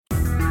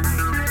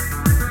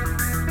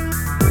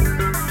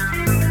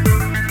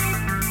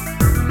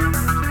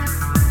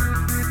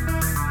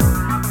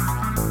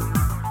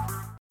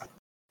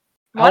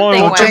One Hello,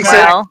 thing welcome went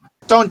back well.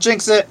 Don't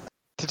jinx it.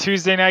 to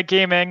Tuesday Night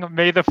Gaming.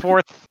 May the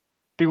 4th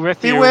be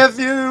with Be you. with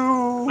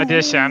you.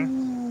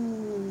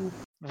 Edition.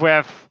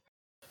 With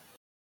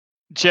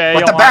Jay,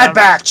 With the Alana, Bad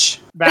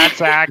Batch. Matt,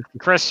 Zach,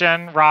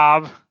 Christian,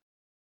 Rob,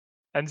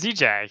 and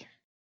ZJ.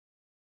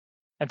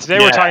 And today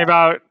we're talking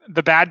about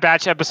the Bad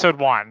Batch episode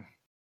 1.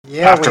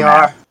 Yeah, we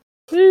are.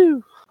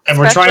 Woo. And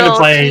we're trying to Special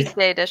play.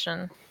 Tuesday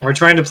edition. We're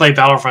trying to play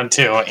Battlefront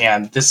 2,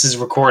 and this is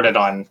recorded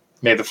on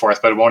May the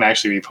 4th, but it won't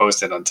actually be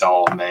posted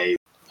until May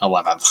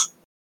 11th.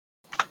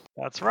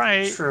 That's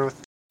right.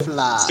 Truth.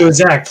 So,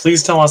 Zach,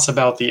 please tell us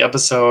about the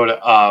episode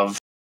of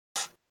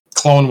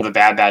Clone where the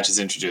Bad Batch is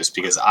introduced,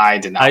 because I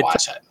did not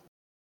watch it.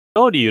 I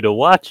told you to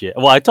watch it.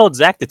 Well, I told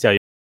Zach to tell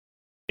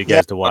you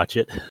guys to watch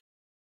it.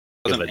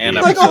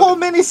 Like a whole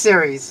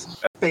miniseries.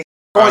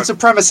 White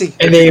supremacy.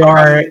 And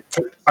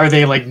are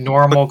they like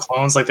normal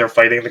clones, like they're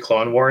fighting the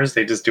Clone Wars?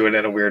 They just do it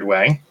in a weird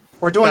way?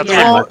 We're doing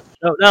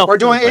We're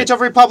doing Age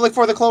of Republic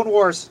for the Clone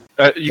Wars.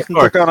 You can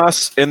click on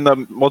us in the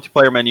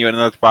multiplayer menu, and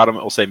then at the bottom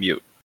it will say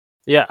mute.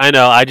 Yeah, I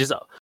know.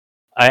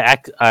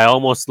 I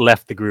almost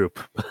left the group.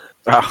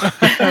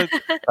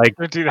 Like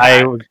Don't do that.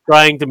 I was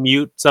trying to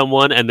mute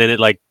someone, and then it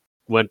like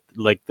went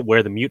like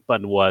where the mute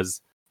button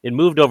was. It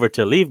moved over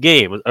to leave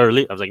game or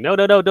leave. I was like, no,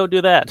 don't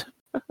do that.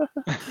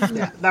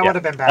 Yeah, that would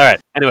have been bad. All right.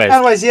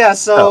 Anyways, yeah.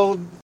 So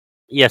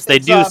yes, they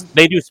it's, do.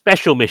 They do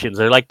special missions.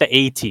 They're like the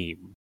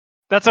A-Team.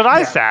 That's what I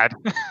Yeah. said.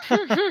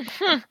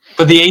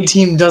 But the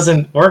A-Team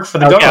doesn't work for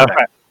the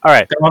government. All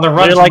right. They're on the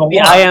run They're from like the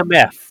the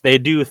war. IMF. They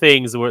do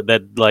things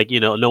that like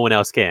no one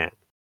else can.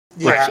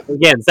 yeah, Which,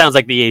 again, sounds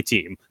like the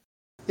A-Team.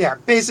 yeah.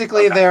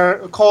 Basically,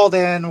 they're called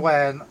in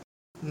when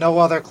no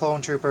other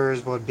clone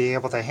troopers would be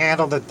able to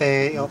handle the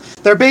thing.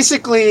 They're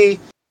basically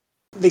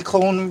the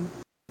clone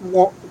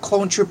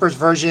troopers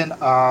version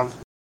of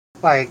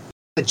like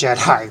the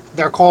Jedi.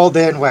 They're called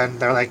in when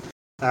they're like,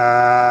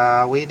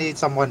 we need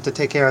someone to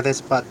take care of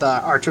this, but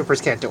our troopers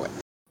can't do it.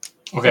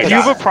 Okay, If you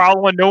got have it. a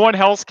problem when no one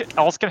else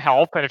can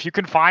help, and if you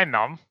can find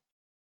them,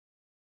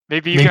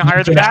 maybe you Maybe can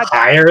hire the bad.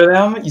 hire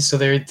them, so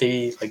they're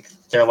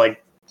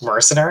like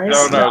mercenaries.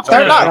 No, it's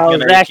They're like not.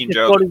 an Zach 18 is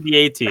joke. quoting the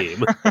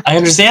A-Team. I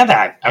understand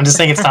that. I'm just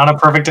saying it's not a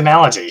perfect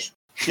analogy.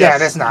 Yeah,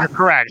 that's You're not.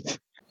 correct.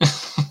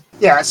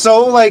 Yeah,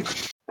 so like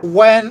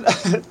when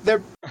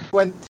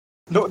when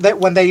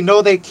they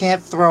know they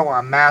can't throw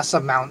a mass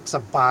amounts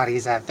of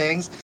bodies at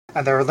things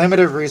and there are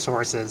limited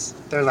resources,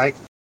 they're like,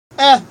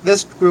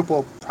 this group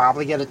will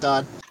probably get it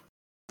done,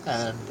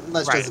 and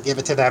let's Right. just give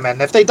it to them.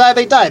 And if they die,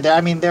 they die.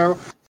 I mean, they're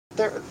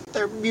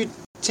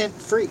mutant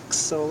freaks,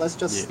 so let's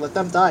just let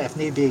them die if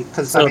need be,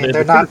 because I mean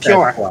they're not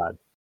pure. Squad.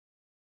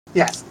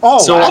 Yes. Oh,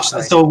 so,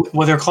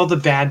 actually, they're called the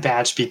Bad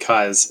Batch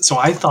because. So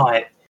I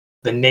thought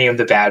the name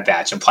the Bad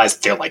Batch implies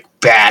that they're like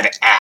bad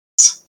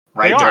ass,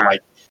 right? They They're are.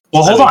 like,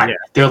 well, hold on. Yeah.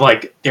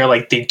 They're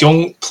like they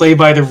don't play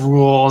by the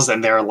rules,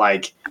 and they're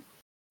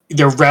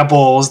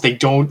rebels. They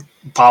don't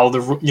follow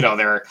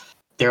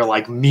they're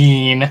like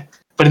mean.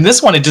 But in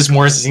this one, it just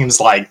more seems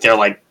like they're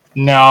like,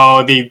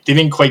 no, they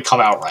didn't quite come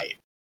out right.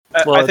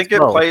 Well, I think it's it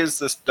both. plays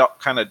this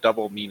kind of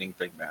double meaning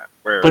thing, Matt.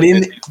 Where But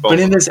it's both.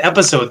 in this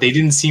episode, they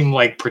didn't seem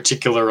like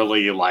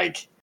particularly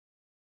like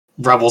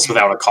rebels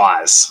without a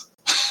cause.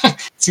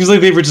 Seems like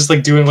they were just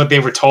like doing what they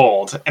were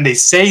told, and they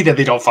say that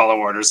they don't follow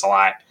orders a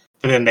lot,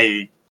 but then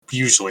they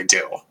usually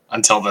do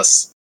until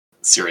this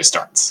series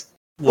starts.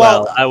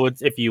 Well, Well- I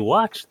would. If you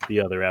watch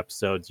the other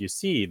episodes, you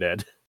see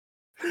that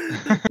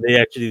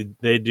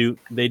they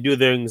do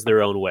things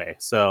their own way.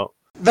 So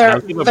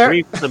I'll give a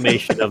brief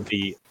summation of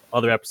the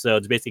other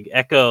episodes. Basically,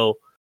 Echo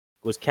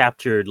was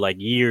captured like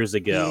years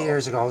ago.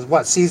 years ago.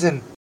 What,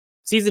 season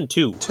Season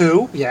 2.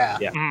 2? Yeah.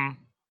 Yeah. Mm.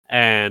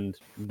 And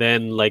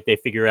then like they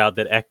figure out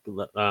that a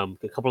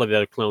couple of the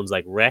other clones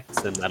like Rex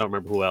and I don't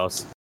remember who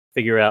else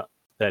figure out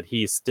that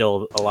he's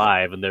still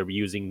alive, and they're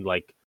using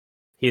like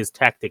his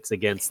tactics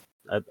against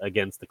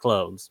the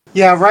clones.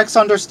 Yeah, Rex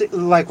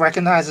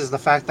recognizes the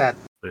fact that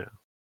Yeah.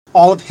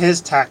 all of his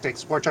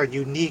tactics, which are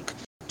unique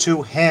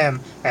to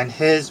him and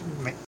his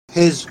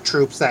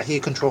troops that he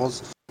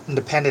controls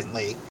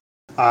independently,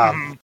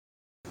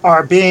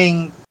 are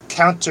being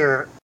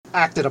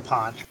acted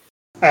upon,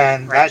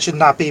 and that should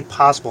not be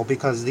possible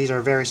because these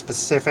are very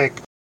specific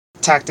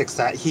tactics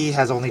that he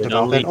has only And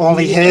developed. And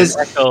only he his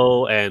and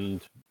Echo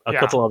and a Yeah.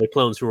 couple other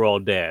clones who are all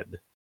dead.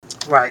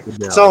 right.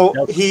 Yeah, So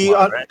Delta he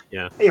Squad, right?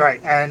 Yeah.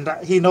 right, and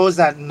he knows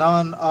that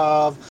none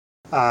of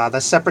the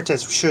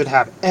separatists should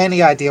have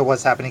any idea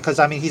what's happening, because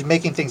I mean he's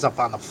making things up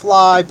on the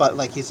fly, but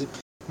like he's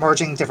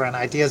merging different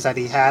ideas that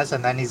he has,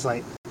 and then he's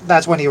like,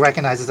 that's when he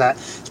recognizes that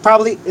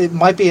it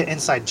might be an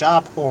inside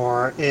job,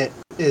 or it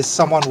is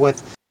someone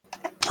with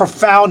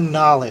profound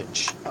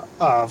knowledge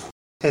of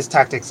his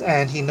tactics,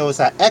 and he knows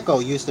that Echo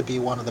used to be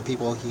one of the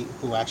people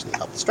who actually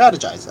helped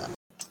strategize that.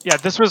 Yeah,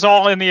 this was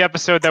all in the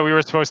episode that we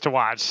were supposed to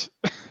watch.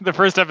 The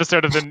first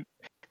episode of the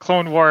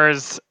Clone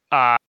Wars.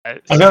 I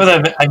bet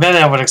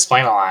that would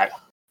explain a lot.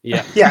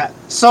 Yeah. Yeah.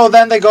 So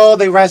then they go,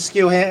 they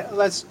rescue him.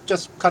 Let's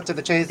just cut to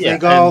the chase. Yeah, They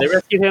go. and they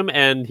rescue him,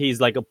 and he's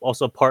like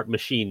also part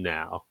machine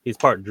now. He's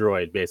part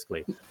droid,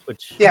 basically.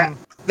 Which Yeah,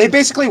 they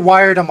basically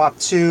wired him up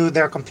to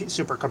their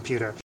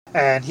supercomputer,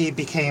 and he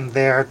became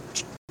their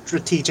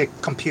strategic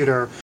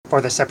computer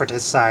for the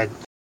Separatist side,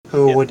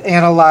 who would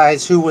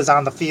analyze who was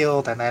on the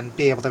field and then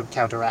be able to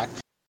counteract.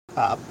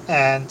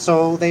 And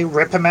so they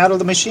rip him out of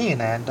the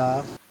machine, and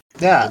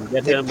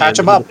get they him patch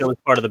and him up. he becomes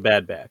part of the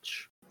Bad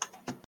Batch.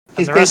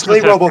 He's the rest of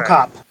basically us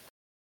are RoboCop.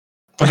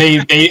 But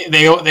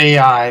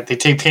they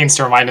take pains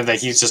to remind him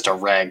that he's just a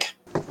reg.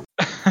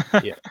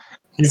 Yeah.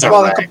 He's a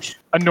Well, reg.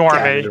 A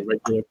normie. The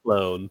regular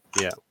clone.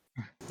 Yeah.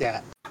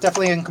 Yeah,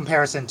 definitely in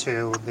comparison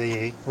to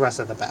the rest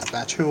of the Bad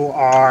Batch, who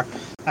are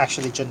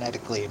actually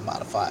genetically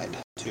modified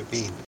to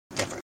be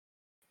different.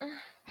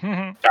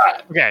 Got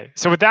it. Okay,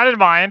 so with that in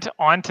mind,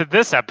 on to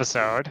this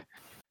episode,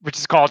 which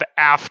is called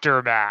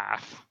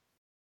Aftermath.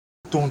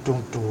 Dun,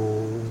 dun,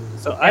 dun.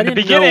 So I In the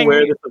didn't beginning- know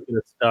where this was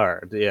going to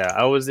start. Yeah,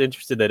 I was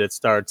interested that it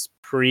starts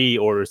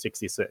pre-Order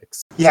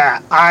 66.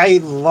 Yeah, I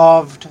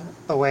loved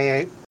the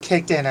way it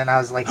kicked in, and I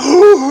was like,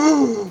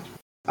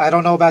 I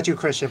don't know about you,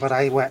 Christian, but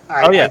I went,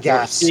 I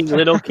gasped. seeing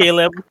little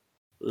Caleb.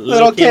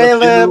 Little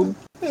Caleb. Caleb.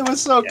 It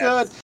was so Yes.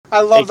 good.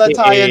 I love that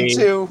tie-in AKA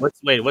too. What's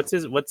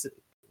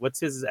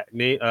his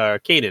name?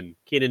 Kanan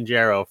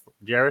Jarrus.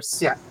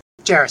 Jarrus. Yeah.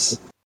 Jarrus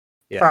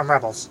Yeah. from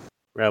Rebels.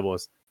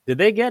 Rebels. Did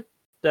they get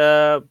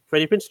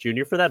Freddie Prinze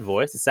Jr. for that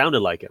voice? It sounded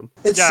like him.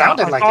 It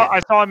sounded like I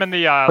it. saw him in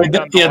the.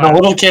 The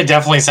little kid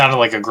definitely sounded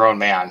like a grown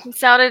man. He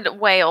sounded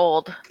way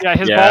old. Yeah,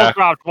 his Yeah. balls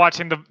dropped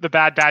watching the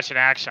Bad Batch in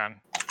action.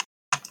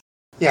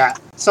 Yeah.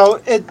 So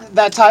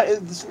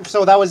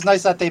that was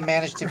nice that they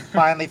managed to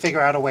finally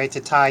figure out a way to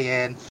tie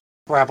in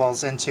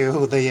Rebels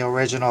into the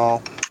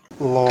original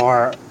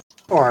lore,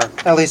 or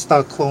at least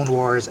the Clone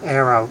Wars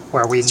era,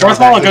 where we know Darth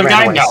that Maul a he good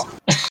guy? ran No.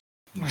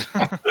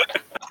 away.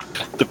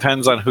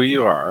 Depends on who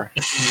you are.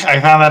 I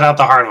found that out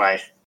the hard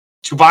way.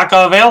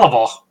 Chewbacca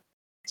available.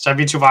 Should I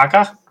be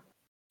Chewbacca?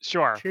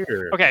 Sure.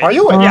 Sure. Okay. Are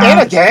you in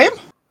Yeah. a game?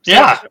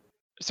 Yeah.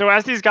 So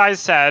as these guys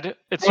said,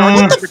 it starts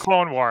What with the the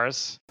Clone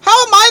Wars. How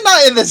am I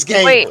not in this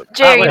game? Wait,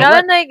 Jay, are you wait, not what?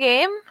 in that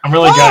game? I'm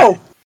really Oh! good.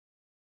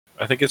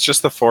 I think it's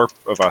just the 4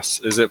 of us.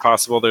 Is it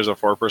possible there's a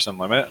 4-person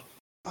limit?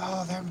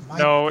 Oh, there might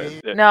No, be.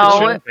 it No,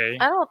 shouldn't be.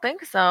 I don't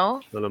think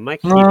so. Well, my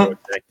Hmm. keyboard's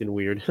acting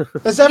weird.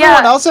 Is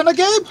everyone Yeah. else in the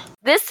game?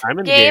 This I'm in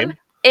the game, game.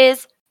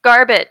 is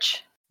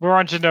garbage. We're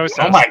on Geonosis.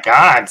 Oh my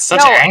god, such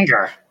No.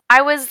 anger.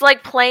 I was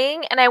like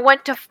playing and I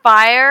went to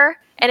fire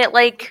and it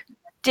like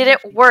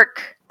didn't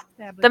work.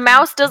 The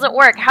mouse doesn't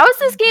work. How is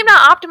this game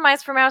not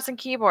optimized for mouse and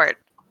keyboard?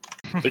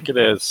 I think it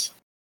is.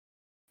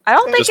 I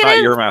don't think Just it not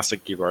is. your mouse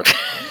and keyboard.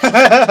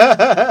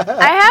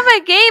 I have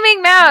a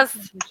gaming mouse.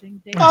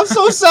 I'm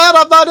so sad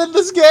I'm not in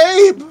this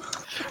game.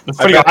 It's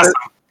I pretty bet awesome.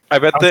 I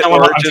bet I'm the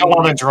telling all origin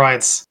the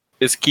droids.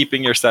 is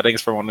keeping your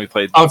settings from when we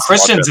played. Oh,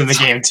 Christian's in the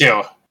Squadrons.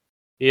 game too.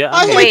 Yeah,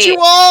 I I'm hate Wait, you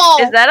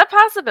all. Is that a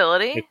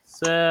possibility?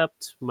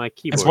 except my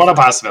keyboard. It's one a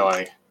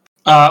possibility.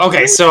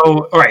 Okay, so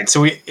all right,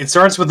 so it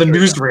starts with the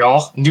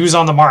newsreel, news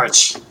on the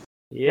march.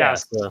 Yeah.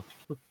 Yes. So,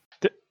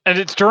 And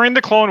it's during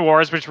the Clone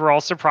Wars, which we're all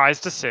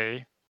surprised to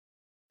see.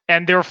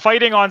 And they're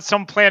fighting on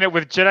some planet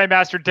with Jedi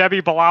Master Debbie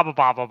Balaba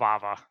Baba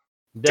Baba.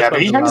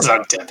 Debbie, turns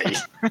out Debbie.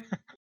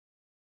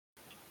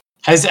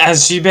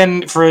 Has she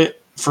been for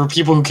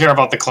people who care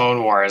about the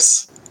Clone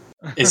Wars?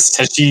 Has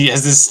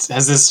this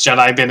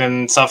Jedi been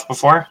in stuff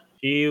before?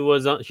 she's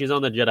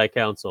on the Jedi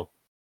Council,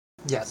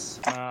 Yes.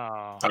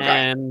 Oh. Okay.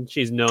 and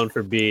she's known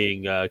for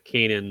being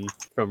Kanan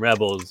from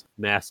Rebels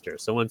master.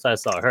 So once I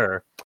saw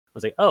her, I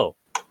was like, oh,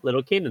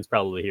 little Kanan's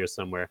probably here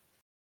somewhere.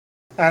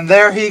 And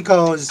there he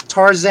goes,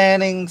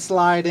 Tarzaning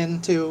slide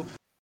into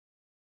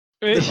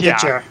the Yeah.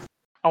 picture.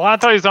 I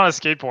thought he was on a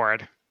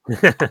skateboard.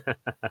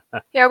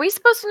 Yeah, are we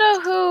supposed to know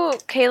who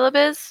Caleb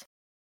is?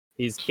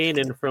 He's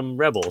Kanan from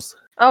Rebels.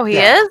 Oh, he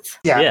Yeah. is?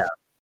 Yeah. Yeah.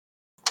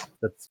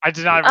 That's I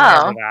did not Oh.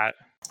 remember that.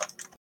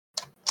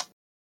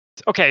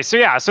 Okay, so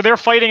yeah, so they're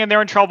fighting and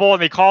they're in trouble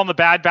and they call in the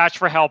Bad Batch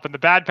for help, and the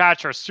Bad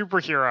Batch are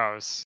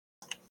superheroes.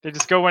 They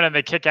just go in and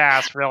they kick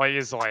ass really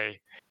easily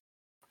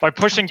by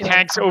pushing doing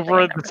tanks something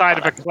over the side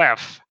of a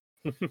cliff.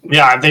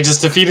 Yeah, they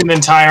just defeated an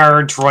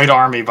entire droid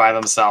army by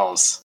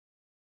themselves.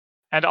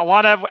 And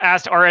Alana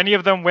asked, "Are any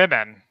of them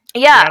women?"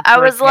 Yeah, The I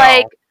answer is was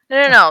like,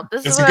 no.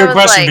 This It's is a what good I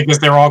was question like. because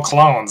they're all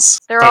clones.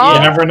 They're but all-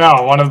 you never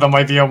know. One of them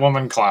might be a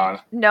woman clone.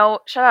 No,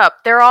 shut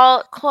up. They're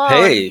all clones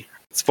Hey,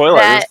 spoilers.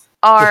 that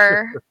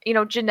are,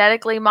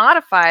 genetically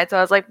modified. So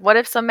I was like, what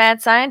if some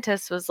mad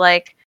scientist was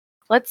like,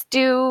 let's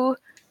do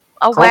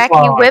a Girl wacky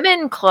clone.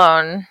 women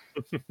clone?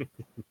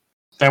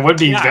 That would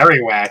be Yeah. very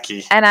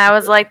wacky. And I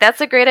was like,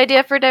 that's a great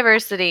idea for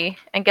diversity.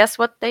 And guess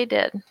what they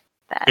did?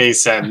 That. They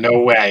said, "No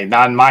way,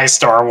 not in my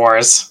Star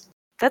Wars."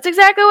 That's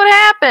exactly what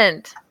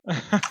happened.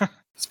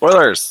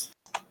 Spoilers.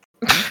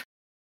 As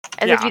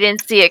if Yeah. you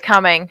didn't see it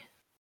coming.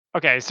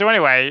 Okay, so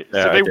anyway,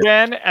 Yeah, so I they did.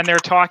 win and they're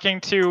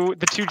talking to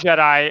the two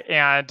Jedi,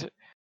 and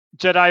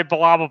Jedi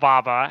Balaba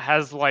Baba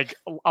has like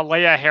a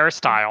Leia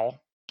hairstyle.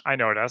 I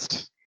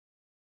noticed.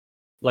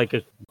 like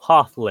a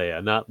Hoth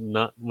Leia,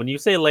 not when you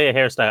say Leia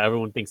hairstyle,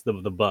 everyone thinks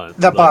of the bun.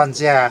 The but-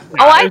 buns, yeah.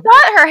 Oh, I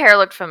thought her hair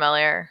looked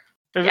familiar.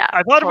 Yeah,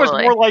 I thought it was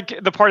totally. more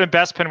like the part in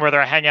Bespin where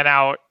they're hanging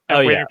out and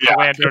Oh, waiting yeah. for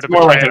Lando It's to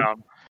more betray like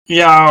them.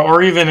 Yeah,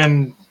 or even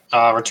in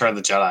Return of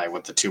the Jedi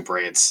with the 2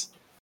 braids.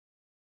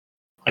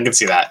 I can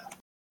see that.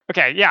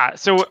 Okay, yeah.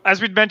 So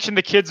as we'd mentioned,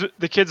 the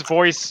kid's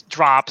voice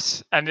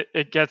drops and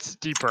it gets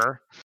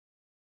deeper.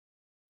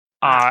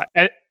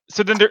 And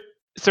so then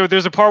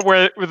there's a part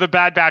where the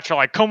Bad Batch are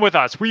like, "Come with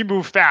us. We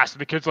move fast."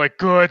 And the kid's like,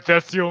 "Good.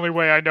 That's the only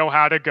way I know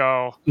how to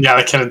go." Yeah,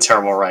 the kid had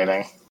terrible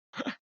writing.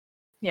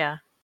 Yeah.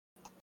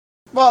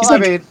 Well, He's I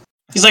like- mean,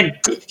 He's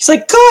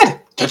like, good.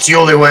 That's the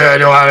only way I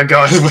know how to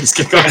go. His voice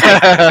kept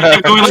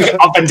going, going like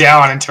up and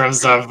down in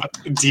terms of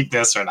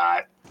deepness or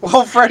not.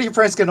 well, Freddie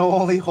Prinze can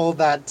only hold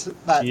that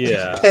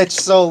Yeah. pitch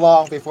so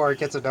long before it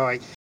gets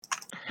annoying.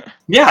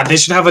 Yeah, they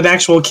should have an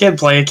actual kid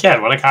play a kid.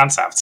 What a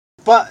concept.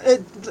 But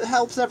it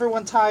helps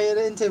everyone tie it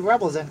into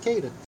Rebels and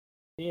Kaden.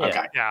 Yeah.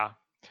 Okay. Yeah.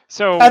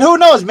 So And who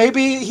knows?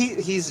 Maybe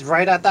he's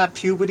right at that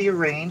puberty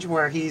range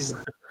where he's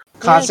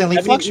constantly I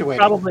mean, fluctuating. He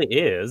probably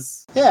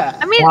is. Yeah.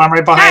 I mean, Well, I'm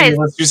right behind guys. you.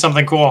 Let's do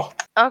something cool.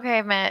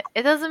 Okay, Matt.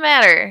 It doesn't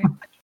matter.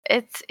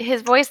 It's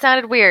his voice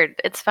sounded weird.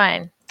 It's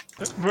fine.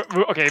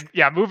 okay,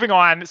 yeah. Moving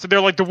on. So they're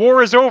like, the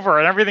war is over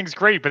and everything's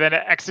great, but then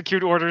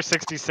Execute Order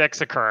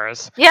 66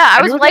 occurs. Yeah, I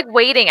And was it was like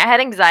waiting. I had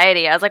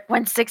anxiety. I was like,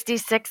 when's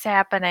 66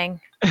 happening?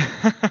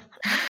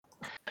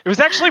 It was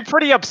actually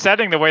pretty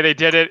upsetting the way they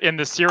did it in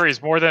the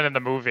series more than in the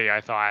movie, I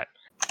thought.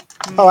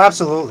 Oh,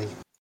 absolutely.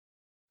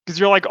 Because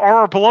you're like, are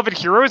our beloved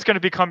heroes going to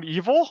become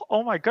evil?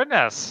 Oh my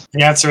goodness.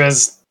 The answer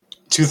is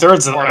 2/3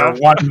 of Sort or of.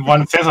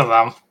 1/5 of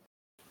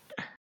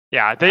them.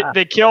 Yeah,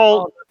 they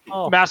kill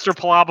Oh, Master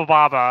Palaba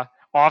Baba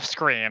off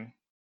screen.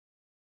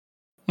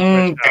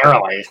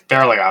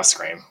 Barely off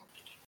screen.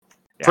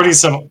 Yeah.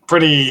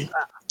 Pretty,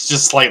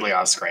 just slightly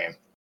off screen.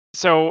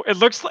 So it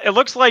looks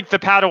like the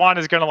Padawan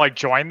is going to like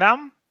join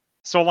them.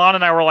 So Alana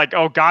and I were like,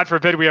 oh, God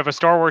forbid we have a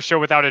Star Wars show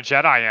without a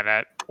Jedi in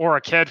it, or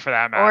a kid for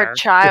that matter. Or a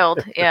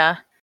child. Yeah.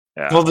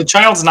 Yeah. Well, the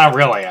child's not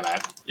really in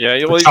it. Yeah,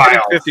 The well, he's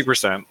child. getting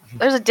 50%.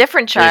 There's a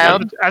different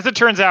child. As it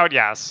turns out,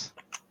 yes.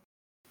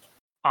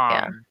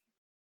 Yeah.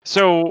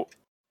 So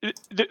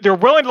they're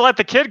willing to let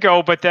the kid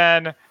go, but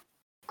then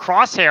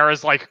Crosshair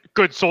is like,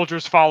 good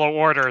soldiers follow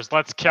orders.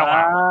 Let's kill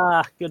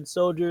him. Good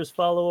soldiers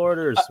follow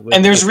orders.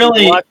 and there's If you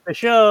really- watch the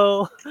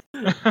show.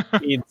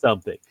 Means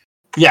something.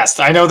 Yes,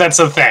 I know that's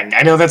a thing.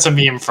 I know that's a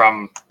meme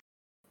from.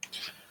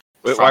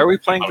 Wait, why are we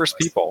playing versus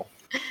people?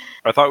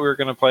 I thought we were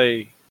going to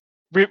play...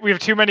 We have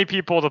too many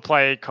people to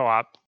play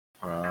co-op.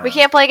 We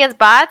can't play against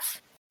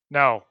bots?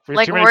 No, we have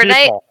Like too many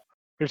Fortnite? people.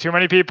 We have too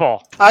many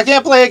people. I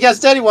can't play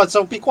against anyone,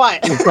 so be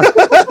quiet.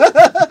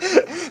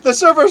 The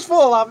server's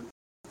full. I'm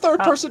third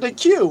person in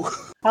queue.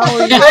 How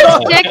are you?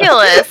 That's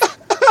ridiculous.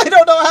 I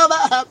don't know how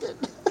that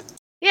happened.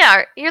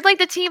 Yeah, you're like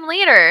the team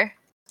leader.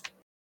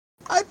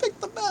 I picked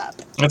the map.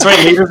 That's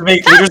right. Leaders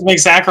make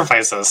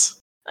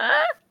sacrifices.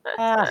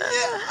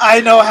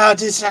 I know how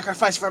to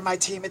sacrifice for my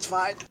team. It's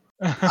fine.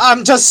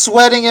 I'm just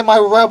sweating in my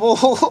Rebel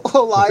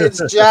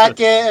Alliance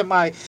jacket and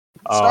my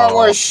Star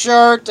Wars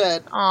shirt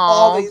and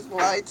all Aw. these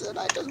lights, and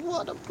I just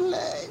want to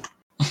play.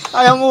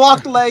 I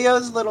unlocked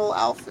Leia's little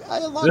outfit. I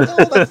unlocked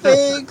all the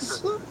things.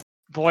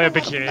 Boy, I a wanna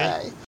bikini.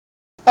 play.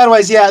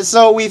 Anyways, yeah.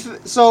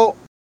 So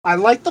I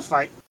liked the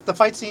fight. The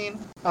fight scene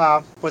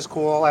was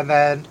cool, and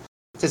then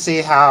to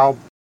see how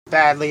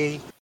badly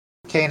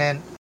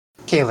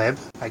Caleb,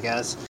 I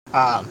guess,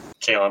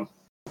 Caleb.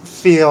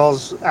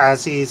 feels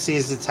as he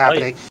sees it's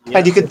happening, Yeah.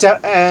 and you could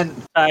and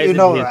Ties you into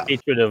know his that.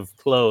 hatred of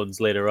clones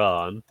later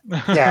on.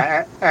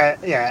 yeah,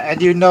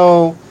 and you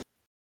know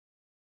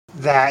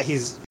that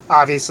he's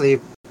obviously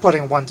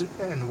putting one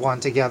and one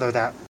together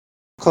that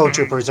clone Mhm.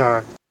 troopers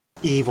are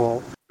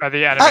evil. By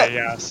the enemy,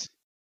 yes.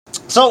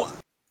 So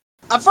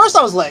at first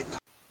I was like,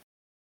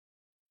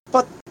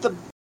 but the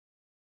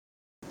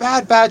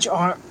Bad Batch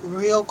aren't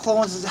real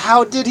clones.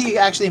 How did he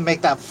actually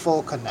make that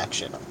full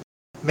connection?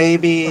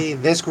 Maybe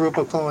this group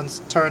of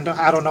clones turned.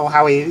 I don't know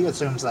how he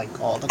assumes like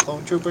all the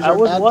clone troopers I are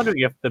was bad. wondering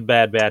if the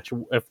Bad Batch,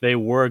 if they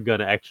were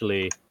gonna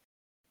actually,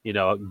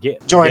 Join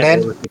get in?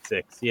 over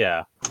 6.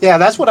 Yeah. Yeah,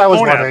 that's what I was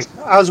Bonus.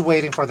 wondering. I was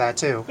waiting for that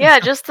too. Yeah,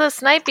 just the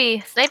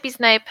snipey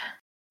snipe.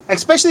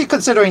 Especially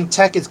considering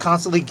Tech is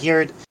constantly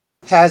geared,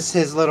 has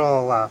his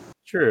little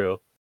True.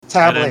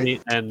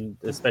 tablet. And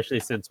especially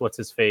since what's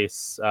his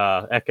face,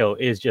 Echo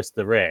is just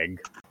the reg.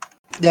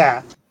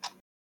 Yeah,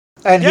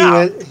 and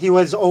Yeah. he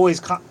was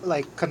always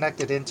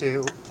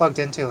plugged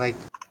into like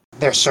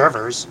their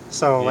servers.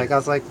 So Yeah. like I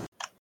was like,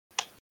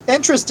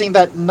 interesting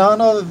that none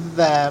of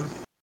them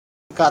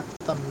got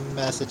the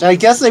message. I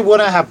guess they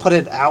wouldn't have put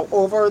it out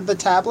over the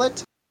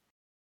tablet,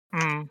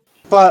 Mm.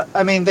 but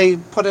I mean they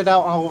put it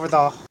out over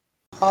the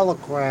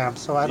hologram.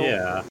 So I don't.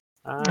 Yeah.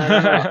 I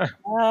don't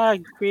know.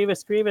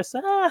 Grievous.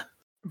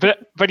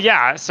 But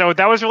yeah, so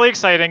that was really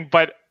exciting.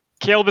 But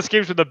Caleb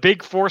escapes with a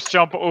big force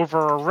jump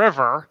over a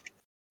river,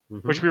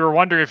 Mhm. which we were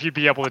wondering if he'd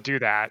be able to do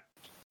that.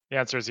 The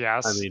answer is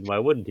yes. I mean, why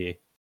wouldn't he?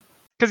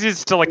 Because he's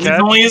still a He kid.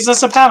 only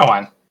uses a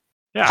Padawan.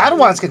 Yeah.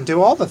 Padawans can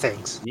do all the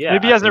things. Yeah.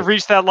 Maybe he hasn't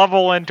reached that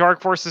level in Dark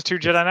Forces 2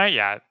 Jedi Knight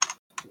yet.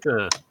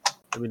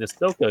 I mean,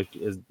 Ahsoka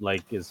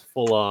is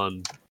full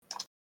on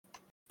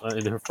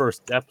in her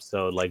first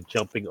episode, like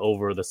jumping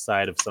over the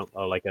side of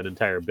like an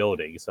entire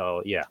building.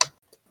 So yeah.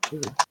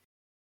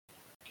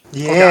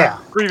 Yeah.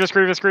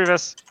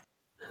 Grievous.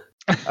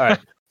 All right.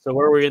 So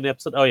where were we in the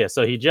episode? Oh yeah.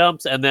 So he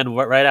jumps, and then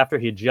right after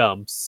he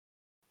jumps,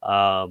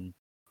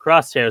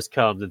 Crosshairs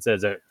comes and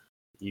says,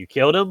 "You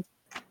killed him."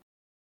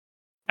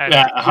 And,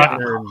 Yeah,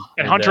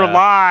 and Hunter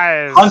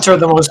lies. Hunter,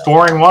 the most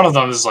boring one of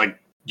them, is like,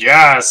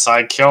 "Yes,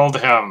 I killed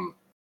him."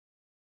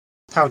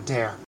 How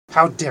dare?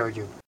 How dare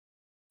you?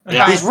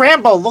 Yeah. He's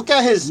Rambo. Look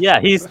at his. Yeah,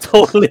 he's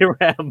totally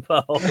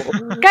Rambo.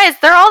 Guys,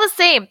 they're all the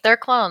same. They're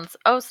clones.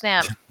 Oh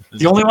snap!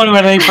 The only one who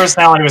had any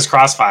personality was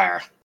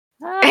Crossfire.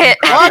 What?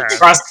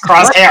 Crosshair.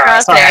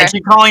 Sorry, I Crosshair?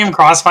 keep calling him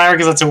Crossfire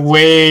because it's a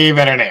way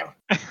better name.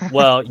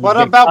 Well, What you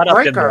get about caught up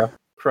in Breaker?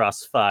 the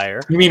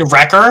Crossfire. You mean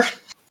Wrecker?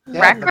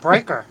 Yeah, the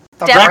breaker.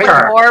 The Definitely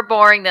Wrecker. more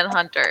boring than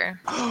Hunter.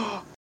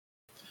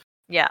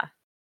 Yeah.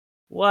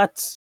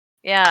 What?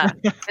 Yeah.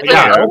 It's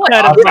Yeah. like, What oh,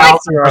 kind of Who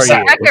likes monster are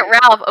you? Wreck-It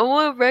Ralph.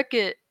 Oh, wreck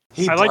it.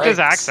 He I like his breaks.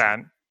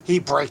 accent. He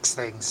breaks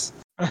things.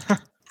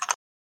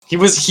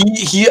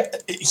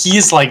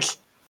 He's like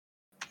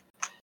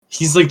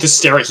he's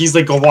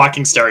like a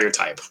walking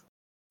stereotype.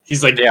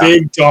 He's like Yeah.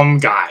 big dumb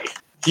guy.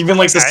 He even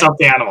likes a Okay.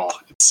 stuffed animal.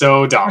 It's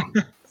so dumb.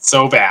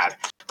 So bad.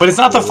 But it's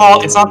not the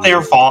fault, it's not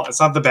their fault, it's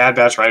not the Bad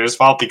Batch writers'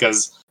 fault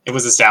because it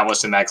was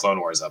established in that Clone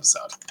Wars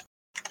episode.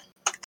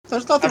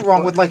 There's nothing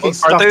wrong with liking Aren't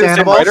stuffed they the same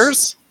animals.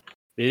 writers?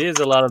 It is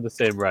a lot of the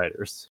same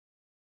writers.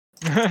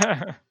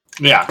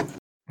 Yeah.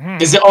 Hmm.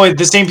 Is it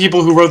the same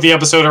people who wrote the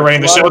episode are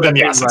writing the A lot show? of Then the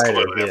yes, same it's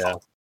writers, completely their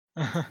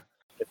fault.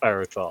 if I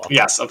recall.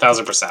 Yes,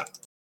 1,000%.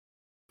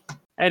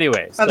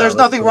 Anyway, And there's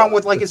nothing wrong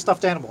with liking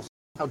stuffed animals.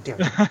 How dare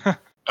you?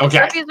 Okay.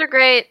 Turkeys are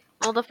great.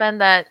 We'll defend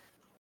that.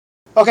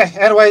 Okay,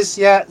 anyways,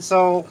 yeah,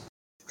 so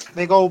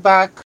they go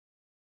back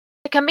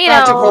Camino.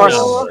 back to course.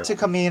 course to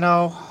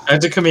Camino.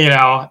 To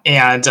Camino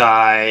and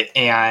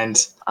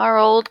Our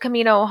old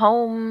Camino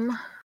home.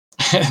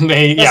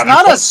 they It's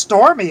not as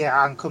stormy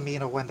on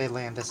Camino when they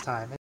land this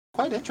time. It's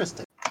quite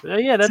interesting.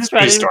 Yeah, that's It's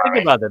right. I pretty didn't even stormy.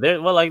 think about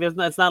that. Well, like,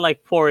 it's not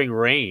like pouring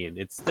rain.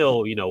 It's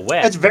still,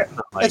 wet. It's very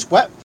not like- it's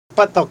wet,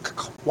 but the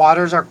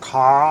waters are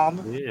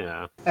calm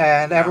Yeah.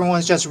 and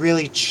everyone's just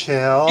really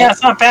chill. Yeah,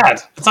 it's not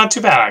bad. It's not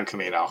too bad on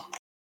Camino.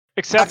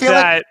 Except I feel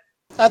like-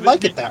 that I'd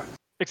like it there.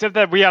 except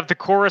that we have the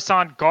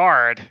Coruscant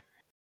Guard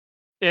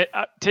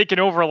taking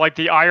over like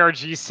the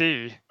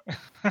IRGC.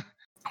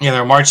 Yeah,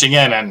 they're marching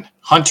in, and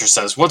Hunter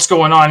says, "What's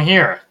going on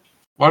here?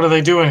 What are they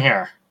doing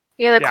here?"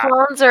 Yeah, the Yeah.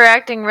 clones are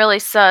acting really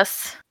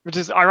sus. Which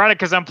is ironic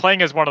because I'm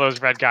playing as one of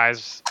those red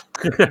guys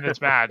in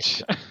this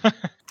match.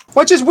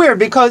 Which is weird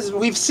because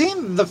we've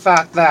seen the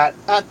fact that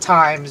at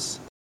times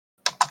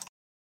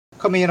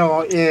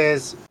Camino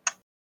is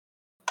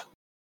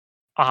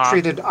Uh-huh.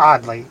 treated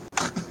oddly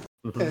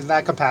Mhm. in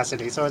that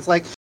capacity. So it's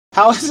like,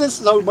 how is this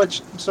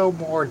so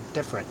more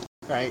different,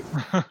 right?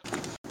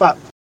 But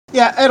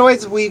yeah,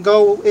 anyways, we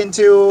go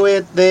into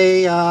it.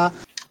 They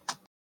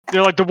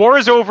They're like, the war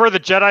is over. The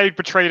Jedi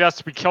betrayed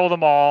us. We killed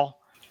them all.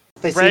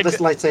 see Reg- this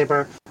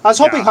lightsaber. I was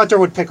hoping Yeah. Hunter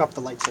would pick up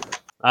the lightsaber.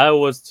 I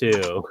was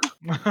too.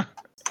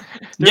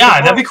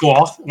 Yeah, that'd be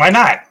cool. Why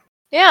not?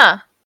 Yeah.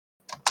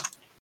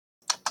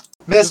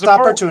 Missed a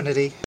part-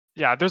 opportunity.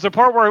 Yeah, there's a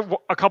part where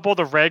a couple of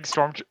the Reg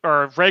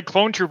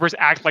clone troopers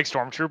act like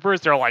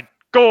stormtroopers. They're like,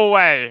 "Go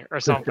away" or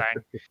something.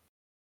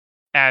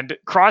 And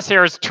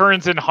Crosshairs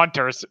turns in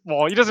Hunters.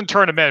 Well, he doesn't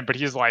turn him in, but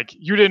he's like,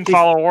 "You didn't He-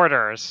 follow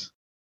orders."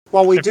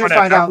 Well, we In do front of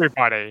find out.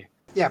 everybody.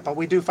 Yeah, but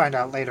we do find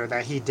out later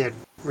that he did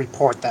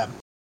report them.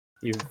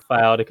 You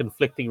filed a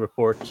conflicting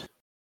report.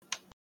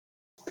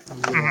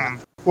 Yeah.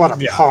 What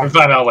a Yeah, we'll punk.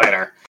 find out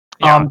later.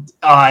 Yeah.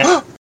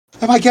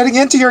 Am I getting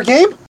into your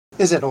game?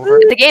 Is it over?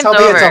 The game's Tell me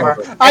it's over.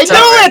 over. I It's knew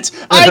over.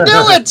 it! I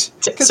knew it!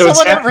 Can So it's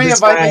someone this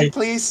re-invite guy- me,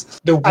 please?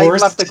 The I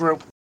worst. left the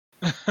group.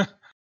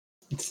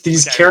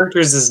 These Okay.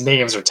 characters'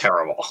 names are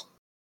terrible.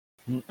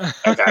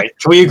 Okay,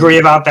 can we agree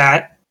about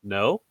that?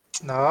 No?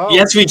 No.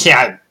 Yes, we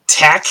can.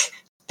 Tech,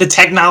 the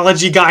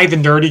technology guy, the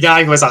nerdy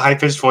guy who has a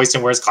high-pitched voice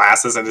and wears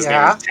glasses, and his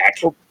Yeah. name is Tech.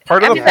 Well,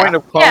 part of the Yeah. point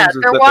of clones Yeah, is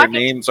they're that walking-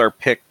 their names are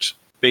picked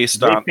based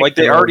They on, pick like,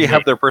 they their already own have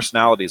name. their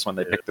personalities when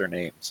they Yeah. pick their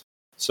names.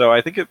 So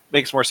I think it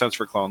makes more sense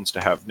for clones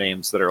to have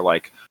names that are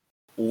like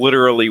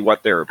literally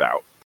what they're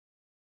about.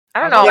 I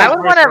don't know. Yeah. I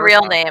would want a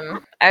real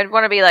name. I'd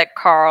want to be like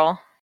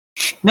Carl.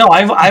 No,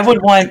 I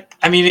would want.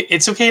 I mean,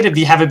 it's okay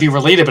to have it be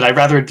related, but I'd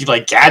rather it be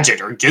like Gadget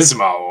or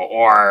Gizmo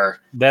or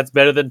That's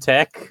better than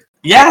tech?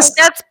 yes.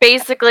 That's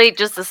basically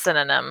just a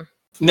synonym.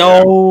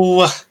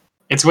 No,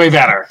 it's way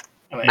better.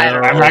 I'm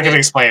don't not know. going to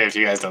explain it if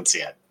you guys don't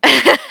see it.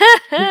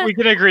 We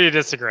can agree to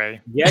disagree.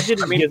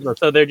 Gadget and Gizmo.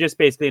 So they're just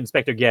basically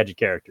Inspector Gadget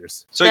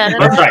characters. So Yeah, you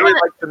that's really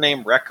right. like the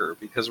name Wrecker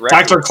because Wrecker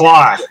Dr. is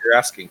Claw. what you're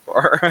asking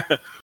for.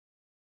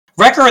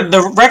 Wrecker,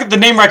 the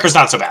name Wrecker's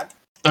not so bad.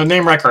 The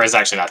name Wrecker is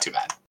actually not too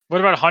bad. What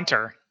about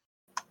Hunter?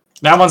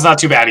 That one's not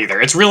too bad either.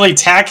 It's really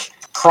Tech,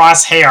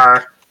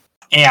 Crosshair,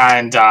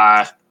 and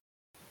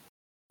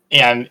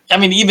And I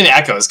mean, even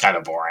Echo is kind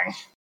of boring.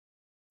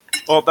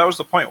 Well, that was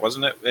the point,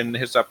 wasn't it? In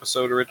his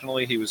episode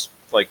originally, he was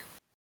like,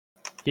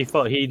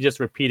 He just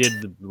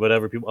repeated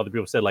whatever other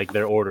people said, like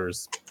their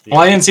orders.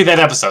 Well, I didn't see that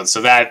episode,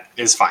 so that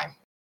is fine.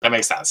 That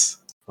makes sense.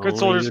 Good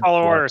soldiers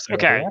follow orders.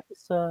 Okay.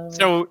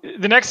 So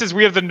the next is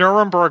we have the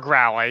Nuremberg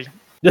rally.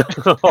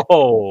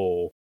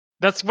 Oh.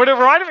 That's what it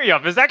reminded me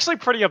of. It's actually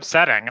pretty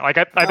upsetting. Like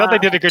I thought they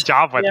did a good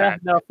job with Yeah,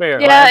 it. no, fair.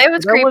 Yeah, it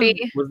was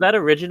creepy. Was that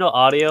original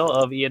audio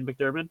of Ian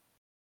McDermott?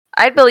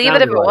 I'd believe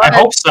it if it Sounded was. I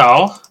hope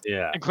so.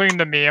 Yeah. Including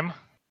the meme.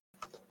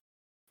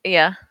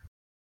 Yeah.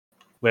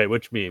 Wait,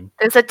 which meme?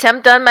 This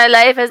attempt on my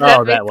life has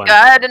left me that one.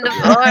 scarred in the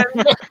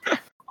form.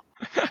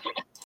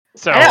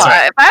 So I know,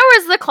 if I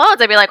was the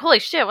clones, I'd be like, "Holy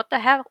shit! What the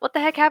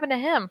heck happened to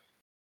him?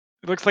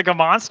 it looks like a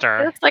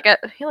monster.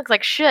 He looks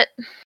like shit."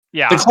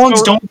 Yeah. The clones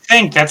so- don't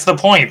think. That's the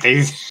point.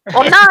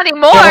 Well, not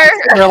anymore.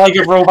 They're like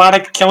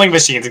robotic killing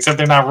machines, except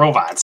they're not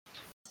robots.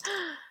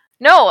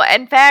 No,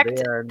 in fact,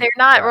 They're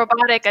not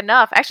robotic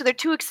enough. Actually, they're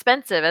too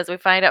expensive, as we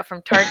find out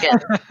from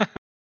Target.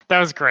 That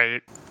was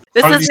great.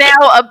 This How is now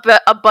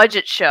a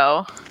budget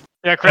show.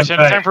 Yeah, Christian,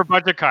 Okay. it's time for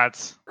budget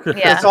cuts.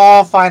 Yeah. It's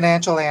all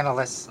financial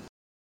analysts.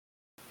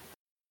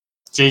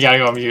 So you gotta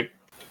go on mute.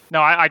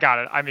 No, I got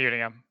it. I'm muting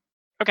him.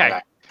 Okay.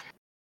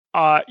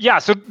 Okay. Yeah,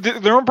 so the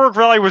Nuremberg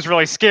rally was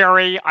really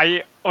scary.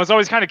 I was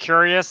always kind of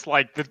curious,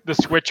 like the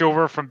switch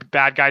over from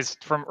bad guys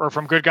from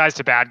good guys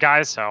to bad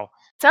guys. So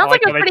Sounds I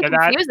like like it was how they pretty did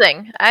that.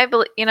 confusing. I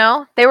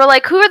believe, they were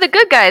like, "Who are the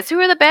good guys? Who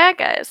are the bad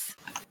guys?"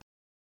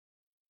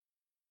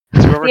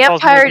 it's whoever The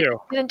tells them to Empire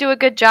do. didn't do a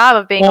good job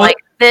of being Well- like,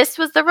 "This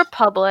was the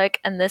Republic,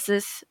 and this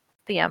is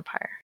the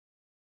Empire."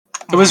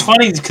 It was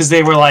funny because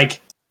they were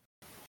like,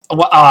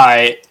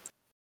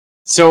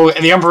 so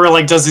the Emperor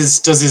like does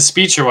his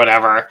speech or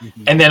whatever,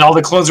 and then all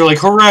the clones are like,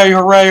 "Hooray,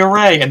 hooray,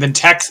 hooray!" And then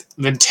Tech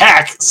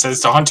says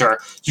to Hunter,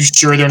 "You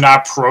sure they're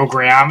not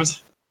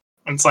programmed?"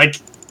 And it's like,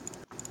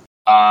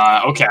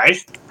 okay,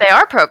 They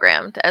are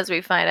programmed, as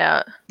we find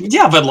out.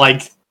 yeah, but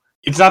like,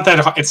 it's not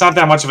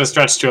that much of a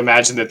stretch to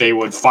imagine that they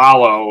would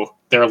follow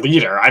their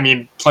leader. I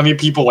mean, plenty of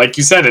people, like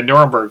you said, in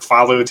Nuremberg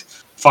followed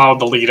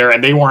the leader,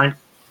 and they weren't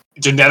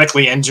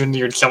genetically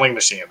engineered killing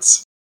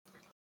machines.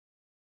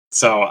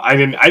 So I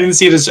didn't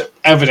see it as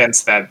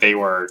evidence that they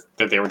were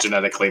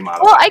genetically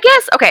modified. Well, I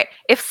guess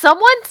if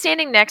someone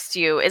standing next to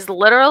you is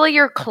literally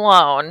your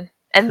clone,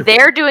 and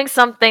they're doing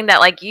something that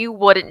like you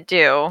wouldn't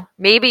do,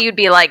 maybe you'd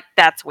be like,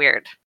 "That's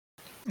weird."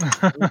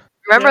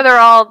 Remember, they're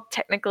all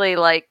technically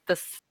like the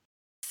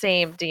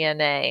same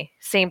DNA,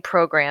 same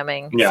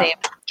programming, Yeah. same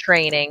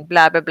training,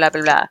 blah blah blah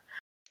blah blah.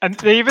 And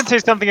they even say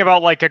something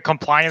about like a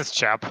compliance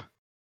chip.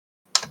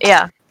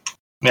 Yeah.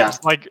 Yeah.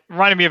 Like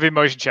reminding me of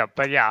emotion chip,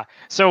 but yeah.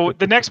 So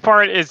the next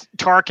part is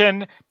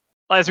Tarkin.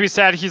 As we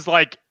said, he's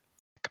like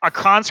a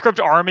conscript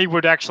army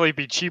would actually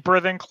be cheaper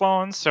than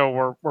clones, so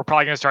we're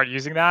probably gonna start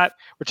using that,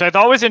 which I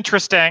thought was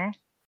interesting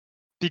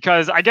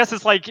because I guess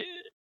it's like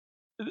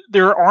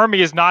their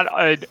army is not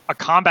a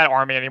combat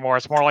army anymore.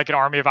 It's more like an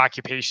army of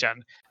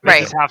occupation. They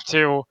Right.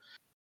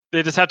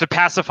 just have to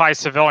pacify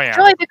civilians.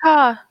 Troy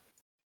Dakar.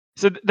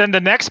 So then the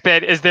next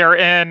bit is they're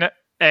in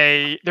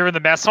the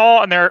mess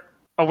hall and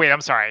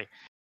I'm sorry.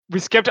 We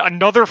skipped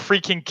another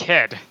freaking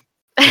kid.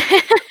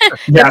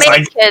 Yes,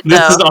 main kid,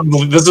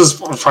 this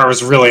part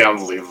was really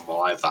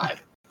unbelievable. I thought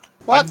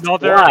What?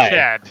 Another Why?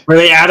 kid. where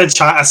they added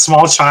a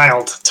small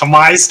child to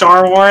my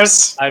Star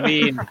Wars. I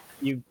mean,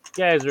 you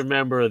guys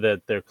remember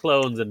that they're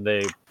clones and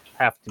they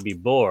have to be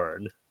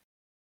born.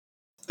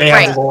 They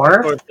Right. have Of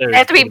lore. course, They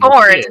have to be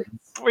born.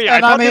 Wait,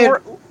 And I thought mean,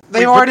 they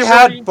they've were already they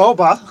had really-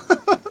 Boba.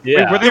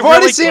 Yeah. were they You've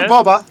already really seen kids?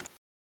 Boba.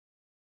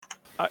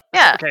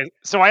 Yeah. Okay,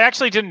 so I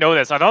actually didn't know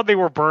this. I thought they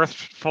were birthed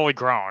fully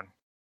grown.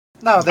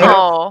 No, they.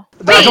 Oh.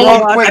 I Wait,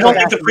 don't wait, think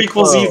wait. the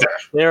prequels either.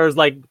 There's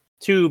like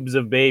tubes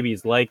of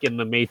babies, like in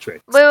the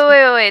Matrix.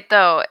 Wait,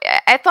 though.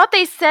 I thought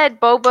they said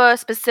Boba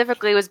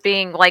specifically was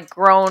being like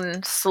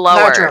grown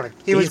slower. Naturally,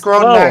 he was He's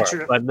grown slower,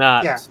 naturally. but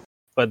not. Yeah.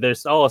 But they're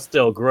all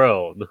still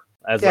grown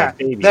as Yeah, like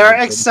babies. they're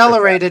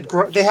accelerated.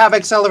 They have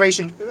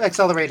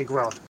accelerated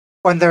growth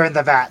when they're in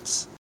the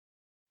vats.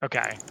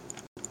 Okay.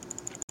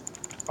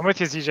 I'm with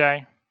you,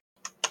 CJ.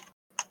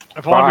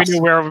 If only we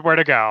knew where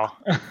to go.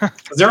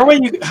 Is there a way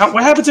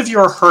what happens if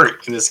you're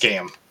hurt in this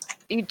game?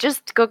 You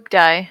just go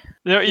die.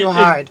 You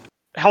hide.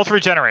 Health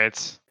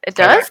regenerates. It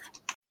does?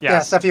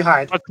 Yes, if you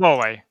hide. But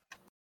slowly.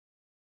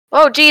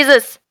 Oh,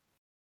 Jesus.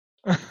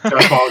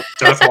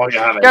 Darth Maul, you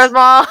have it. Darth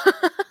Maul.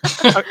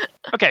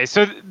 Okay,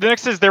 so the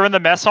next is they're in the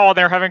mess hall and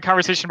they're having a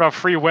conversation about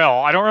free will.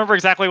 I don't remember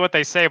exactly what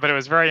they say, but it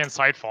was very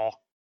insightful.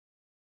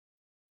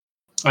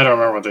 I don't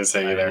remember what they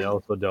say I either.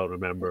 also don't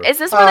remember. Is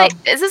this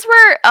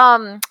where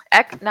not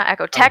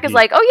Echo Tech is he-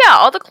 like, oh yeah,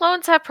 all the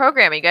clones have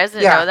programming. You guys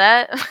didn't Yeah. know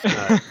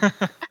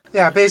that?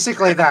 Yeah,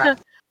 basically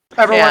that.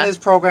 Everyone Yeah. is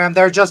programmed.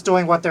 They're just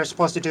doing what they're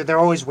supposed to do. They're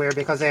always weird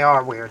because they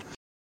are weird.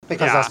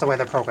 Because Yeah. that's the way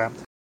they're programmed.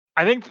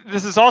 I think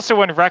this is also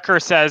when Wrecker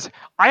says,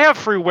 I have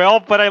free will,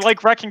 but I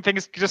like wrecking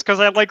things just because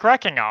I like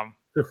wrecking them.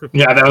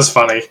 Yeah, that was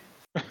funny.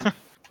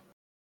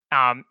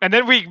 And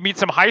then we meet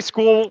some high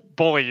school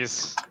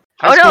bullies.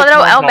 Oh school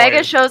no, clone Omega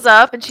bullies. shows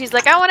up and she's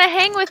like, I want to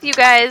hang with you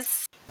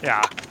guys.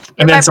 Yeah.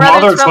 And my then some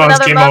brother's other from clones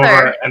another came mother.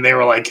 over and they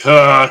were like,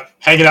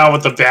 hanging out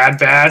with the Bad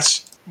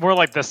Batch. More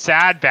like the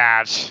Sad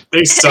Batch.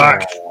 They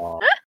suck. Aw.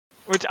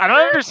 Which I don't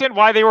understand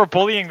why they were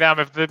bullying them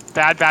if the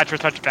Bad Batch were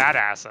such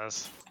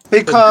badasses.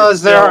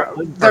 Because they're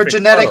they're imperfect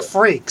genetic clones.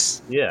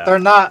 freaks. Yeah. They're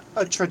not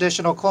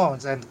traditional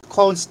clones, and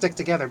clones stick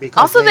together because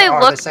Also, they are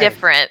look the same.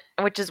 different,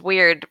 which is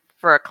weird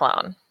for a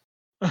clone.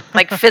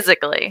 Like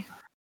physically.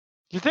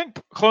 You think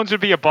clones would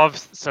be above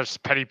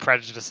such petty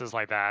prejudices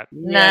like that?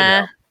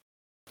 Yeah, Nah.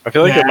 I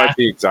feel like Yeah. it might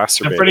be They're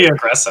exacerbated. pretty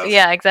aggressive.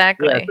 Yeah,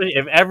 exactly. Yeah,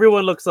 if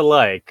everyone looks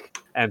alike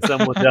and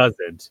someone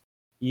doesn't,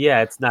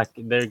 yeah, it's not.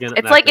 They're gonna.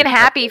 It's not like in gonna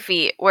Happy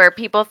Feet, where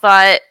people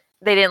thought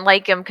they didn't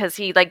like him because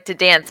he liked to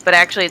dance, but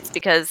actually it's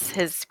because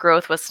his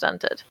growth was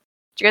stunted.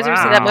 Did you guys ever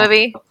see that Wow.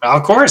 movie?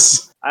 Of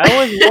course. I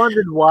always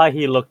wondered why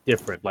he looked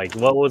different. Like,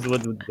 what was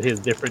with his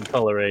different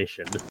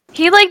coloration?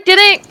 He like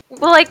didn't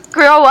like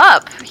grow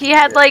up. He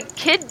had like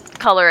kid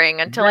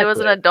coloring until he was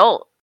an Exactly.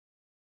 adult.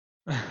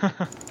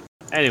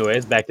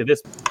 Anyways, back to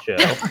this show.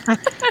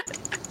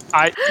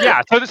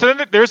 So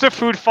then there's a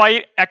food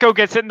fight. Echo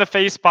gets hit in the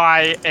face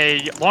by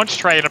a lunch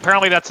tray, and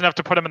apparently that's enough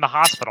to put him in the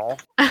hosptal.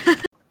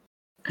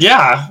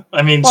 Yeah,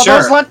 I mean, Well,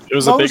 sure. It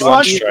was a big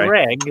lunch tray.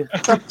 Greg.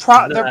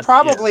 They're Not-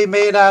 probably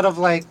made out of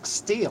like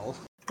steel.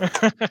 You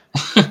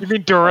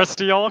mean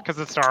Durasteel because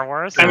it's Star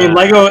Wars? I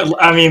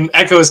mean,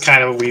 Echo is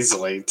kind of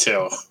weaselly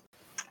too.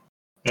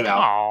 You know.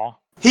 Aw.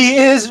 He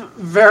is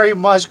very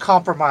much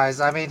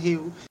compromised. I mean,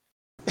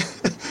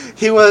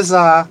 he was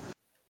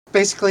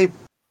basically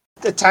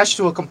attached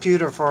to a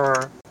computer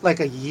for like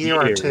a year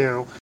or Years.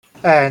 two,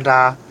 and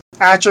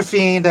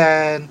atrophied,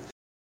 and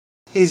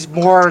he's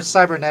more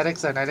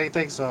cybernetics than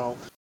anything. So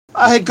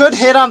a good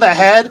hit on the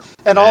head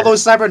and all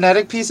those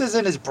cybernetic pieces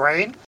in his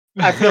brain,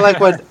 I feel like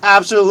would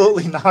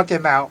absolutely knock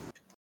him out.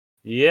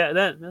 Yeah,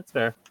 that's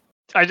fair.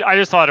 I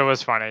just thought it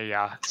was funny,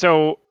 yeah.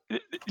 So,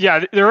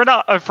 yeah, they're in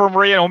a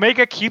infirmary, and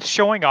Omega keeps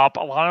showing up.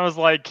 Alana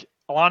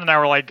and I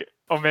were like,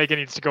 Omega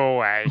needs to go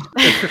away.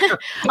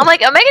 I'm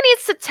like, Omega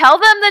needs to tell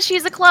them that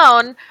she's a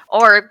clone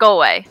or go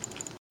away.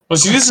 Well,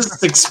 she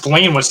just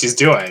explain what she's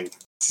doing.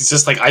 She's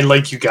just like, I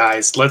like you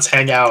guys. Let's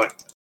hang out.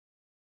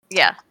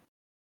 Yeah.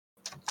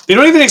 They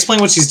don't even explain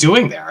what she's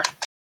doing there.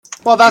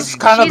 Well, that's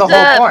kind She's of the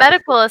whole a point.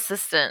 medical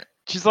assistant.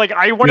 She's like,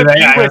 I want to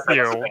Yeah, be I with wasn't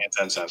you. paying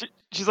attention.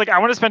 She's like, I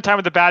want to spend time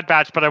with the Bad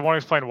Batch, but I won't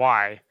explain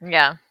why.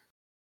 Yeah.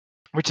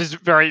 Which is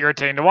very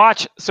irritating to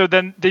watch. So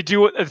then they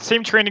do the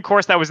same training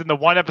course that was in the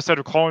one episode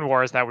of Clone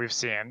Wars that we've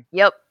seen.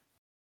 Yep.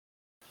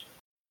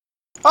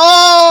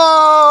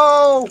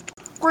 Oh,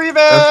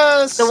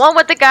 Grievous! The one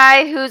with the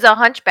guy who's a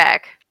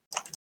hunchback.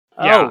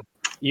 Yeah. Oh,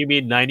 you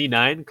mean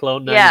 99?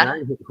 Clone Yeah.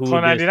 99? Who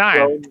Clone this 99.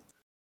 clone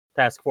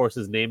task force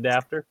is named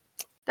after?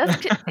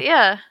 That's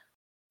yeah.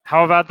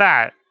 How about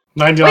that?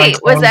 99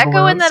 Wait, was Clone Echo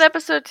in Wars. that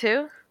episode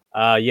too?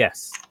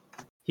 Yes.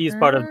 He's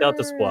part of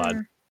Delta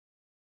Squad.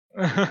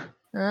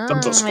 Oh,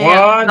 Delta man.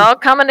 Squad? It's all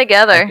coming I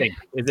together. think.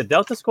 Is it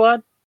Delta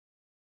Squad?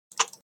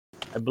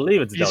 I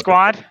believe it's B Delta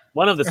Squad?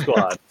 One of the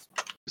squads.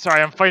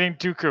 Sorry, I'm fighting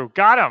Dooku.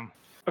 Got him.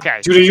 Okay.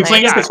 Dude, are you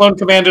playing as the Yeah. Clone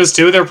Commandos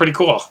too? They're pretty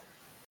cool.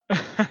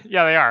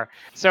 Yeah, they are.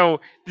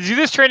 So they do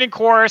this training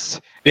course.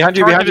 Behind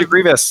you, Targeted-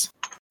 Grievous.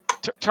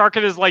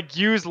 Tarkin is like,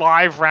 use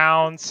live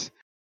rounds.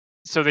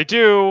 So they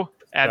do,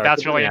 and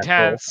that's Tarkin, really the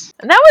intense.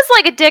 And that was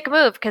like a dick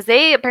move because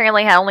they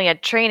apparently only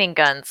had training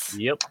guns.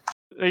 Yep.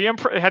 They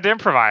had to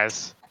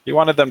improvise. He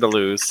wanted them to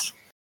lose.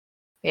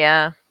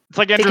 Yeah. It's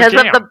like Andrew Because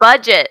Gam. of the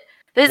budget.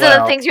 These are the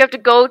Well- things you have to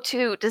go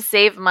to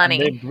save They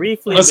money.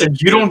 briefly Listen,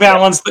 you don't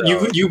balance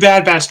the you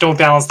Bad Batch don't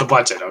balance the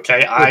budget,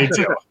 okay? I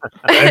do.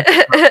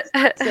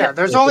 Yeah,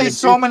 there's only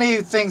so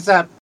many things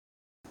that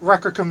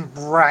Wrecker can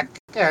wreck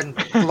and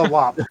blow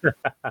up.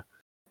 Yeah.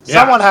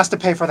 Someone has to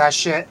pay for that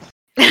shit.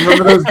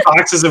 Remember those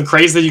boxes of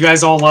craze that you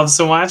guys all love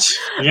so much?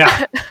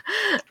 Yeah,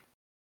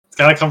 it's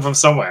gotta come from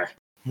somewhere.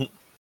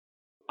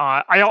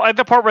 I like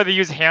the part where they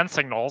use hand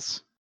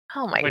signals,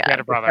 Oh my like god. Band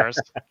of Brothers.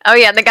 Oh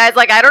yeah, and the guy's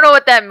like, I don't know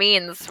what that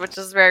means, which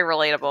is very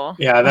relatable.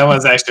 Yeah, that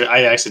was actually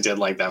I actually did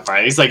like that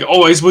part. He's like,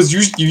 "Oh, I suppose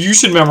you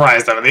should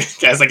memorize them." And the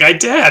guy's like, "I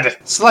did."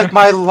 It's like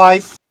my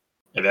life.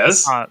 It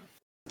is.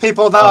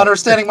 People not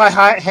understanding my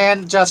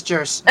hand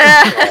gestures.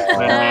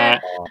 Uh,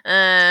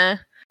 Uh,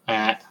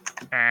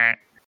 uh,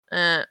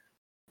 Eh.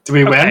 do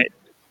we win? Okay.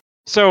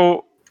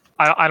 So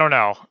I don't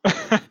know.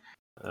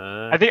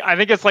 I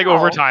think it's like Oh.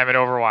 overtime in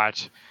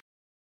Overwatch.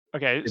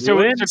 Okay, Did so, you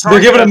win? so So they're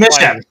given a Tarkin is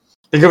like- mission.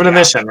 They're given a Yeah.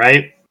 mission,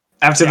 right?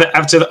 After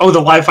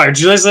the live fire. Did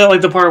you guys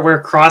like the part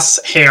where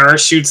Crosshair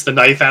shoots the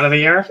knife out of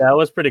the air? That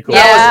was pretty cool.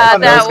 yeah,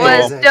 fun. that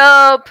That was was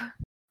dope.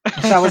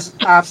 That was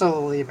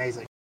absolutely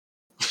amazing.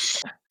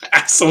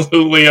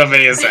 Absolutely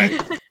amazing.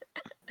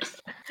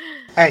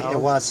 Hey, Oh. it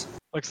was.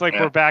 Looks like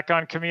Yeah. we're back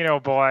on Camino,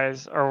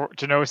 boys, or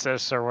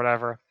Genosis, or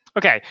whatever.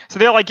 Okay, so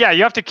they're like, yeah,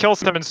 you have to kill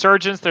some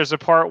insurgents. There's a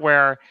part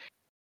where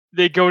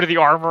they go to the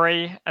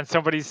armory, and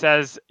somebody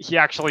says he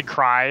actually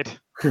cried.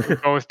 We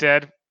both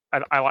did.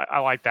 I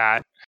like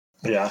that.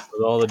 Yeah.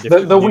 With all the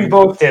different The we new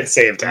both did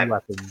save dead.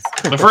 weapons.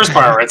 The first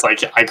part where it's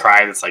like I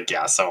cried, it's like,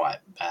 yeah, so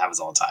what? That happens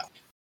all the time.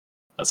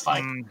 That's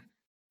fine.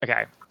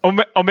 Okay.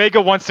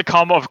 Omega wants to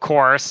come, of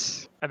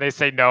course, and they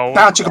say no.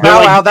 Bow chicka They're bow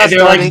like- wow, that's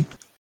they're like- dirty.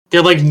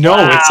 They're like, no,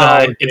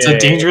 it's a Okay.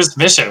 dangerous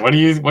mission. What are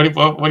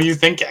you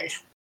thinking?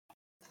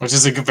 Which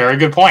is a very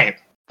good point.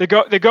 They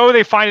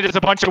they find it as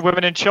a bunch of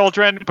women and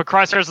children, but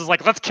Crosshairs is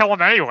like, let's kill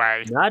them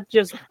anyway. Not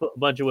just a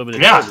bunch of women.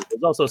 And Yeah. children.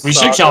 There's also We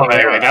Saw should kill him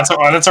anyway.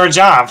 Gerrera. That's our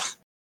job.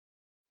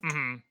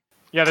 Hmm.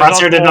 Yeah, there's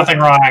Crosshair did nothing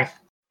wrong.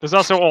 There's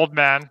also old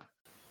men.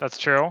 That's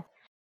true.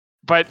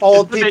 But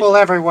Old it said people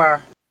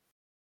everywhere.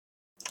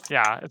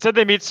 it said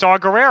they meet Saw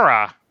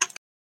Gerrera.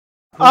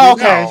 Oh,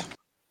 do you okay. know?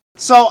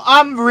 So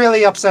I'm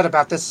really upset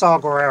about this Saw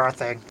Gerrera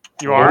thing.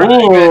 You are?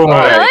 Ooh,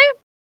 Really?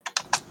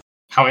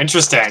 how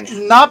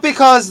interesting. Not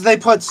because they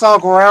put Saw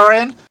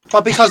Gerrera in,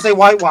 but because they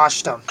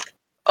whitewashed him.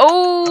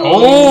 Oh.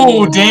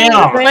 Oh, damn.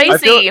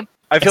 Spicy.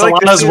 I It's feel like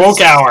Alana's this woke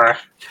is, hour.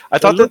 I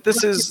thought It that looks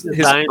this like is it's his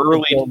designed for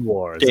early Clone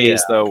Wars, days, yeah.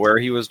 though, where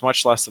he was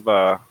much less of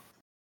a.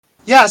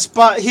 Yes,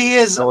 but he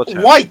is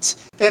Militant. white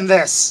in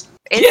this.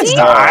 Is he?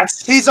 not.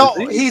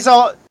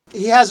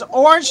 He has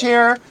orange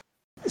hair,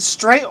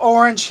 straight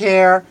orange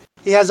hair.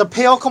 He has a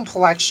pale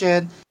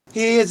complexion.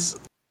 He is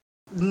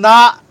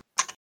not.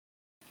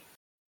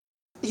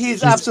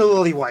 He's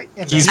absolutely white.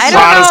 In He's this. I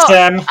don't know.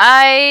 Protestant.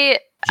 I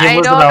He I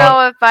lives don't without-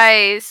 know if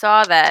I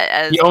saw that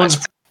as He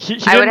owns. He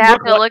I would didn't have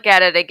look to like- look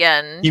at it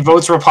again. He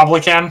votes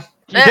Republican.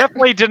 He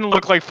definitely didn't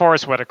look like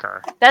Forrest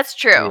Whitaker. That's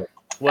true.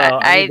 Well,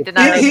 I the did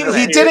not thing He- is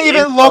he that didn't in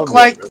even Clone look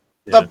like Wars,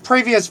 The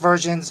previous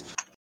versions,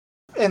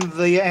 in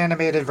the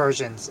animated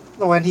versions,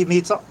 when he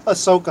meets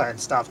Ahsoka and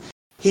stuff,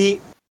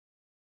 he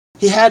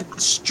had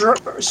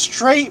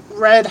straight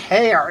red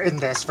hair in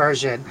this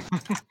version.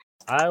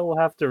 I will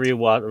have to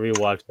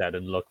rewatch that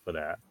and look for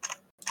that.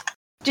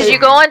 Did you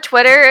go on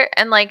Twitter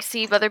and like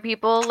see if other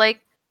people like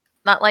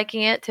not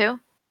liking it too?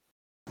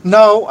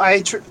 No,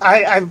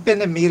 I've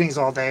been in meetings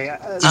all day.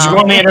 Did you go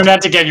on the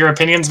internet to get your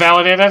opinions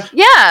validated?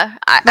 Yeah,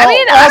 I No,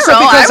 mean, also I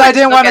don't know. because I would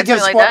didn't look want to at give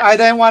something like that. I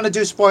didn't want to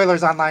do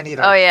spoilers online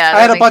either. Oh yeah,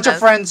 I had that a bunch makes of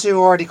friends who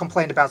already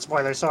complained about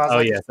spoilers, so I was Oh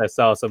like, yes, I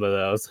saw some of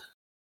those.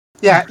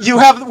 "Yeah,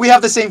 we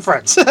have the same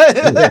friends."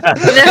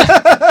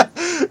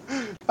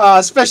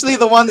 Especially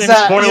the ones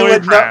that you Spoiler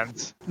would know,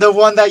 friends. the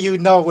one that you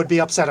know would be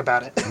upset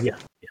about it. Yeah.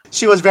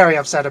 She was very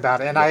upset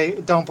about it, and I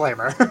don't blame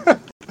her.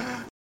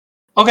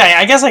 Okay,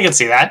 I guess I can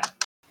see that.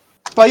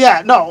 But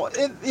yeah, no,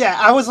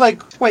 I was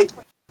like, wait,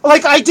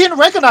 like I didn't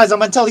recognize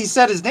him until he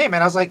said his name,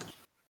 and I was like,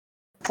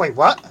 wait,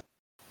 what?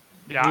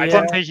 Yeah, I Yeah.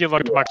 didn't think he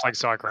looked much like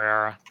Saw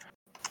Gerrera.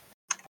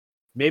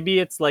 Maybe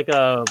it's like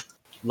a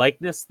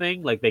likeness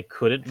thing. Like they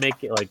couldn't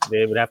make it. Like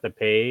they would have to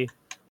pay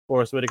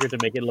Forrest Whitaker to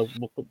make it look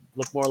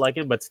more like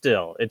him. But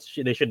still,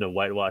 they shouldn't have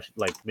whitewashed,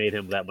 like made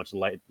him that much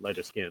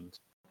lighter skinned.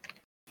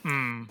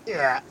 Hmm.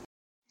 Yeah,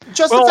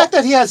 just Well- the fact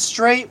that he has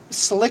straight,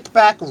 slicked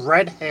back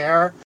red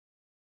hair,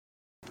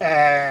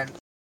 and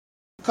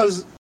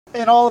because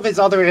in all of his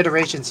other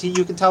iterations,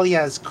 you can tell he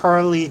has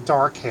curly,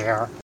 dark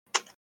hair,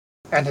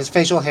 and his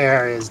facial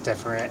hair is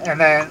different, and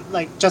then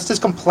like just his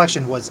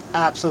complexion was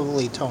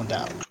absolutely toned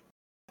down.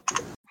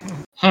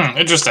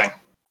 Interesting. Oh,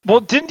 Well,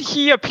 didn't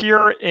he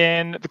appear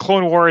in the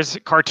Clone Wars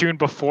cartoon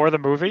before the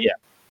movie? Yeah.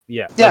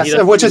 Yeah. but he Yes,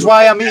 doesn't which is look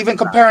why like I'm that. even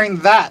comparing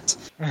that.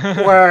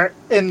 Where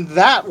in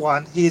that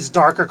one he's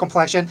darker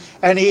complexion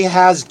and he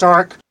has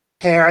dark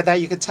hair that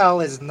you could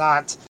tell is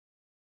not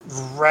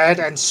red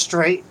and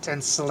straight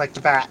and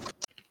slicked back.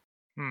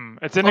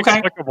 It's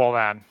inexplicable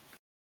then.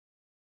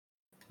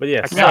 But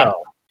yeah, I can't-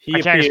 so he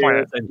I can't explain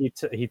appears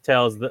and he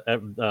tells the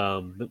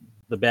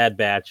Bad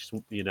Batch,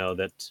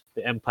 that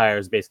the Empire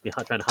is basically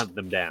trying to hunt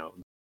them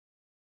down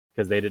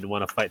because they didn't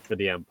want to fight for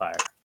the Empire.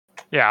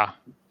 Yeah.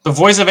 The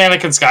voice of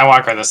Anakin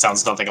Skywalker, this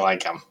sounds nothing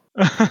like him.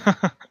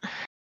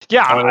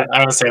 Yeah. I'm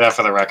gonna say that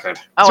for the record.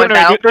 Oh, So in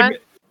anyway, Battlefront?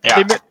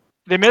 Yeah.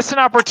 They missed an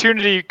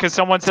opportunity because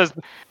someone says,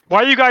 "Why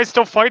are you guys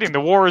still fighting?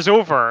 The war is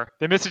over."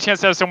 They missed a chance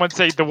to have someone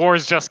say, "The war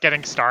is just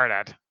getting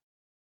started."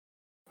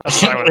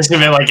 That's what I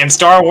would- Like in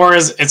Star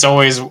Wars, it's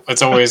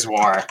always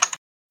war.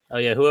 Oh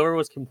yeah, whoever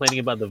was complaining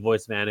about the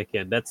voice of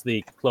Anakin, that's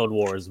the Clone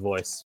Wars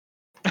voice.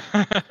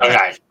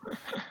 Okay.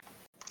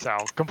 So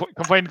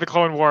complain to the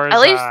Clone Wars. At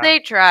least they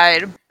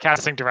tried.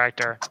 Casting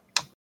director.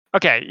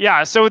 Okay,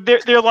 yeah. So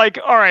they're like,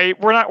 all right,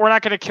 we're not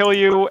going to kill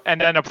you, and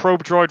then a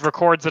probe droid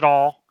records it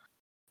all.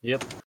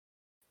 Yep.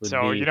 Would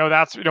So be- you know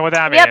what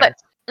that Yeah, means. but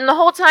and the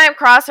whole time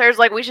Crosshair's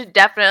like, we should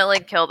definitely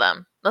kill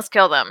them. Let's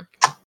kill them.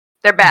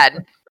 They're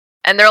bad.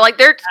 And they're like,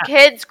 they're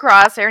kids,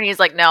 Crosshair, and he's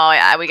like, no,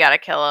 yeah, we gotta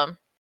kill them.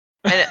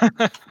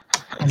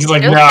 He's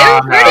like, It was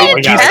no, pretty we He's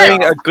intense. gotta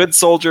saying go. a good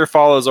soldier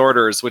follows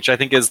orders, which I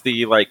think is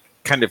the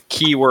kind of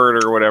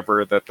keyword or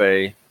whatever that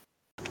they.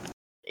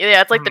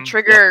 Yeah, it's like the Hmm.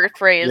 trigger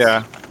phrase.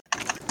 Yeah.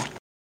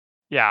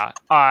 Yeah.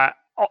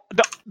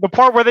 The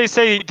part where they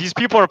say these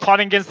people are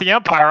plotting against the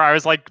Empire, I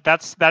was like,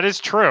 that is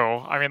true.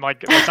 I mean,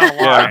 like, that's not a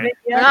Yeah. lie.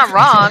 You're not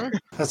wrong.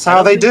 That's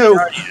how they do.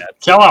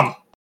 Kill him.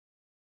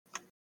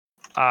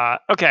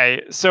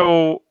 Okay,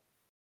 so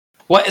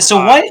What?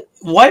 So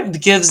what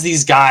gives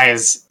these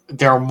guys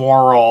their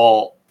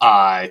morals.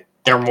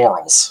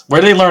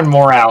 Where do they learn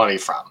morality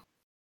from?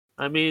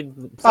 I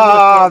mean, some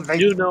of the they-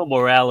 clones do know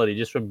morality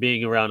just from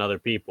being around other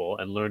people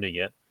and learning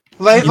it.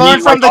 They You learn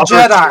mean, from the like,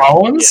 other Jedi.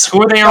 clones?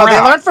 Who are they No, around? they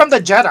learn from the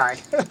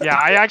Jedi. Yeah,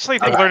 I actually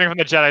think Okay. learning from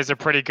the Jedi's are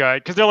pretty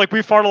good because they're like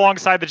we fought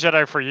alongside the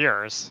Jedi for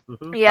years.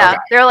 Mhm. Yeah, Okay.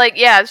 they're like,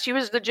 yeah, she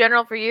was the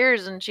general for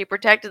years and she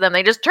protected them.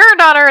 They just turned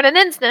on her in an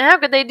instant. How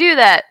could they do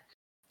that?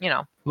 You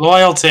know.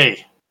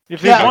 Loyalty.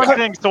 If there's Yeah, one okay.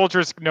 thing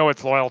soldiers know,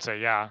 it's loyalty.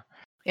 Yeah.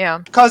 Yeah.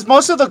 Because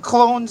most of the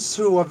clones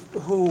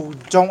who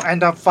don't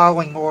end up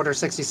following Order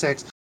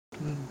 66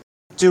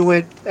 do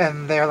it,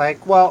 and they're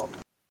like, well,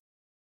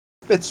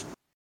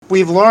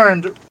 we've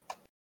learned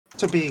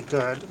to be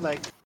good,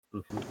 like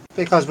Mhm.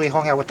 because we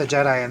hung out with the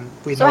Jedi and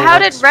we So know. how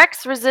did what's-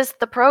 Rex resist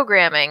the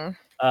programming?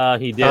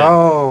 He did.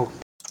 Oh,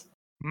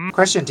 Hmm?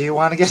 Christian, do you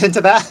want to get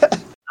into that?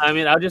 I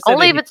mean, I'll just say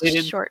Only that if he it's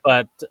didn't, short.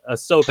 but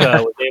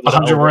Ahsoka was able to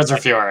 100 words or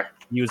override- fewer.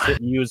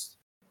 use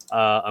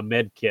a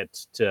med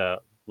kit to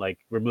like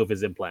remove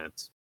his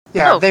implants.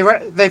 Yeah, Oh.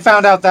 they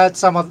found out that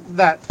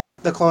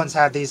the clones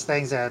had these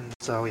things, and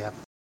so yeah,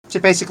 she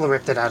basically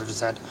ripped it out of his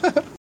head.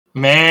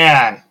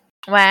 Man.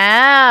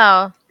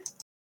 Wow.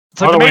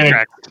 It's like What the a way to-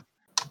 Matrix.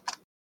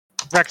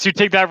 Rex, you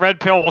take that red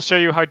pill. We'll show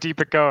you how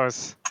deep it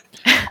goes.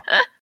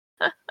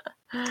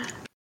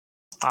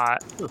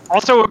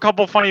 Also, a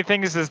couple funny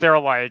things is they're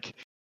like,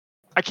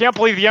 I can't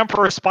believe the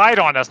Emperor spied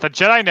on us. The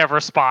Jedi never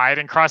spied,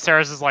 and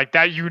Crosshairs is like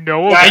that. You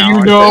know about. That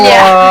you know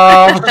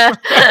Yeah. of.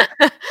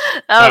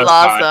 that was fun.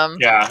 awesome.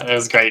 Yeah, it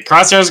was great.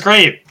 Crosshair's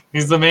great.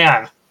 He's the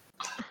man.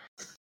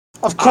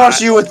 Of course,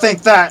 you would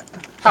think that.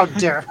 How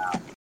dare?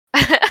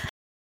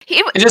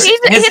 He's just-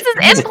 his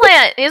his-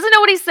 implant. He doesn't know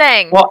what he's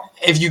saying. Well,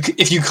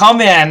 if you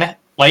come in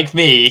like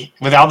me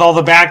without all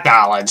the back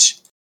knowledge,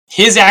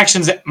 his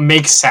actions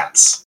make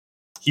sense.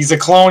 He's a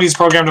clone. He's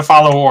programmed to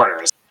follow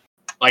orders.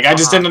 Like I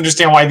just didn't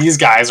understand why these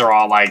guys are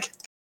all like,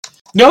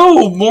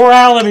 no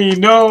morality,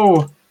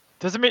 no.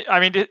 Doesn't mean. I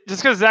mean, just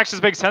because his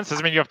actions make sense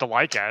doesn't mean you have to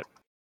like it.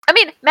 I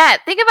mean,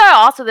 Matt, think about it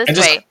also this And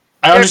just- way.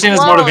 I They're understand his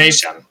clones.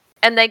 motivation.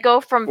 And they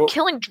go from Well-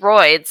 killing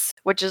droids,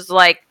 which is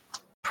like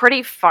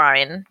pretty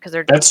fine because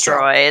they're That's true.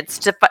 droids,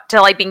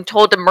 to like being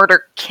told to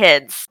murder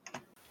kids,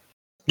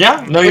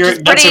 Yeah, no, which is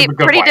that's a pretty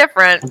good point.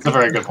 different. That's a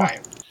very good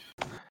point.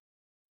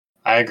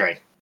 I agree.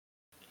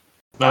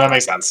 No, that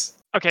makes sense.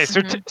 Okay,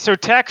 so Mhm. so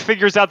Tech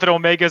figures out that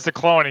Omega is a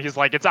clone, and he's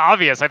like, "It's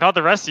obvious. I thought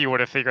the rest of you would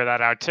have figured that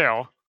out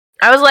too."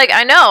 I was like,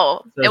 I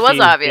know So it was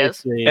she's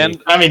obvious. basically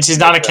And I mean, she's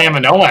not a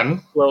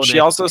Kaminoan. clone she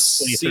also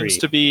X-23. seems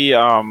to be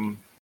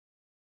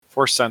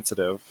force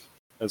sensitive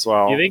as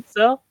well. You think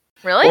so?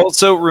 Really? Well,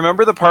 so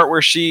remember the part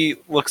where she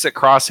looks at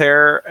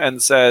Crosshair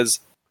and says,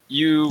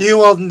 "You, You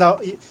will know.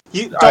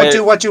 You don't I-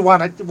 do what you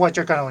want. What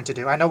you're going to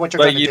do. I know what you're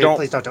But going to you do. don't-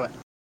 Please don't do it.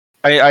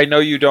 I know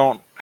you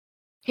don't."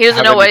 He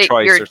doesn't have know any what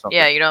choice you're. or something.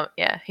 Yeah, you don't.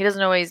 Yeah, he doesn't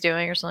know what he's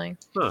doing or something.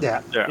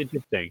 Yeah. Yeah.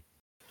 Interesting.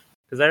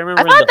 Because I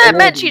remember I in thought the that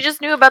meant old- she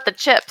just knew about the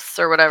chips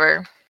or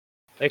whatever.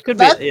 It could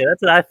That- be. Yeah,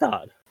 that's what I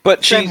thought.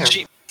 But Same she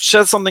here.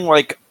 says something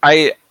like,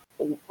 "I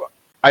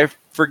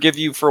forgive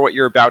you for what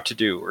you're about to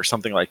do," or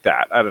something like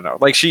that. I don't know.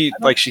 Like she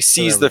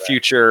sees remember the that.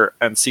 future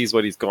and sees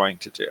what he's going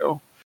to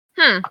do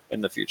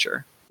in the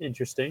future.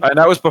 Interesting. And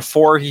that was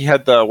before he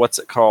had the what's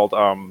it called?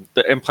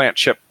 The implant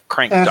chip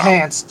cranked up.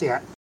 Enhanced.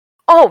 Yeah.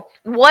 Oh,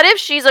 what if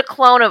she's a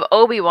clone of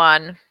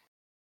Obi-Wan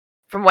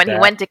from when he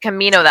That- went to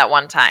Camino that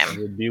one It time?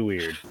 would be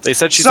weird. They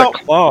said she's So- a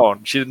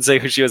clone. She didn't say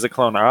who she was a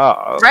clone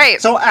of. Right.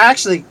 So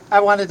actually, I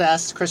wanted to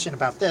ask Christian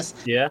about this.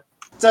 Yeah.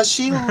 Does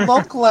she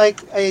look like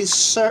a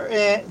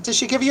certain? Does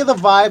she give you the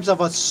vibes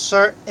of a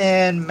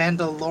certain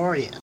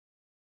Mandalorian?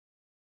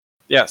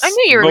 Yes. I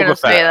knew you were Boba going to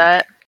say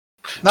Fett.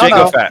 that. No, Jango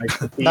no, Fett. Like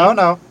Satine?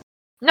 no.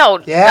 No.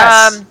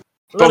 Yes.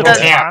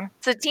 Bo-Katan.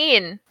 the-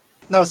 Satine.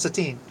 No,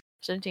 Satine.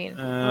 Satine.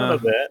 A little Uh,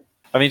 bit.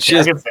 I mean, she I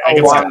has can say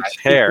blonde that.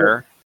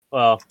 hair.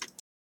 Well.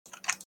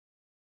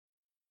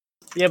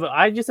 Yeah, but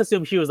I just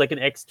assumed she was like an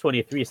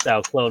X-23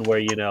 style clone where,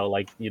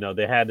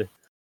 they had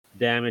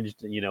damaged,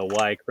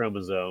 Y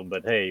chromosome,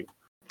 but hey,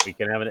 we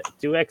can have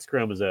two X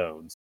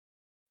chromosomes.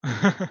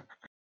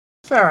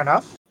 Fair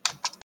enough.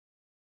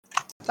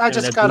 I And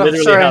just that's got a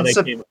literally how certain they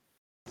came.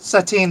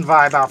 Satine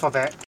vibe off of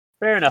it.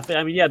 Fair enough.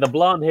 I mean, yeah, the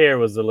blonde hair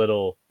was a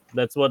little.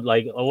 That's what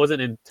I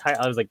wasn't entire.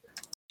 I was like,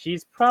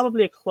 she's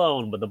probably a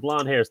clone, but the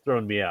blonde hair is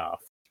throwing me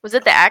off. Was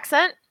it the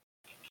accent?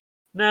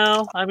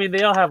 No, I mean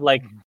they all have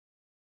like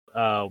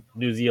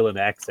New Zealand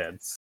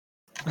accents.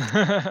 All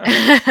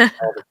the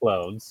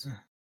clones.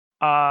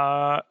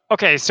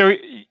 Okay, so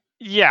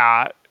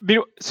yeah.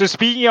 So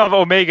speaking of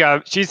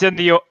Omega, she's in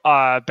the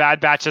Bad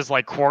Batch's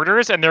like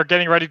quarters, and they're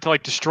getting ready to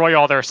like destroy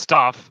all their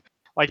stuff.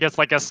 Like it's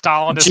like a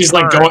Stalinist. She's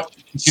like purge. going.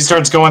 She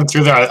starts going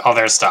through all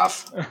their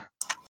stuff.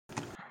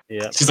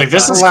 Yeah. She's like,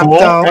 "This is Klepto.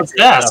 cool. What's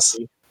this?"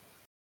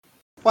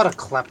 What a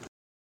klep.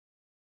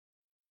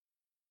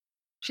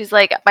 She's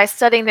like, by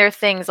studying their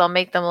things, I'll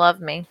make them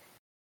love me.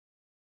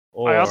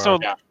 Or, I also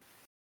Yeah.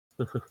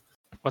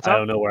 What's I up?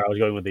 don't know where I was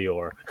going with the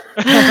or.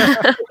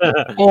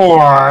 Or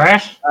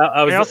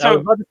I was also-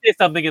 about to say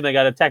something and they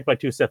got attacked by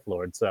 2 Sith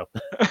Lords. So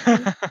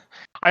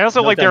I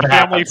also Note like their that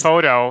family happens.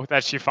 photo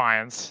that she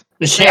finds.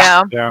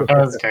 yeah, Yeah. that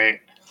was great.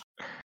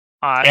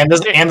 Uh, And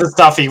the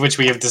stuffy, which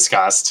we have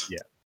discussed. Yeah.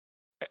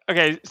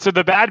 Okay, so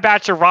the Bad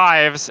Batch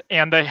arrives,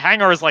 and the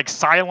hangar is like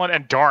silent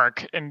and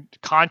dark in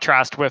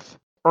contrast with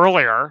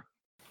earlier.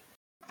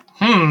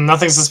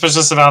 Nothing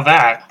suspicious about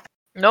that.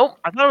 Nope.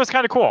 I thought it was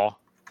kind of cool.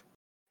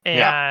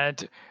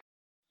 And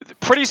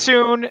pretty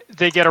soon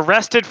they get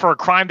arrested for a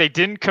crime they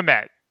didn't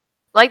commit.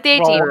 Like the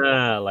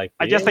 18. like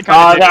I guess the- they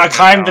kind of A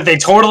crime that they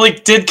totally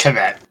did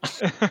commit.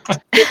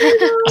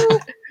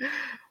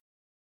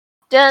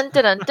 Dun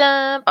dun dun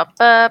dun. Ba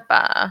ba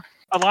ba.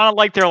 a lot of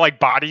like their like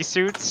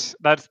bodysuits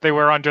that they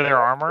wear under their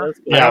armor. That's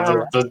good.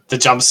 Yeah, the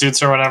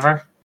jumpsuits or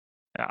whatever.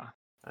 Yeah.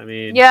 I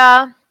mean,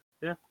 Yeah.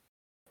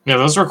 Yeah,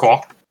 those were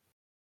cool.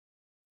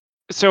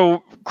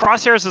 So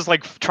Crosshairs is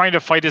like trying to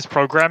fight his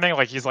programming,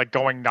 like he's like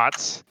going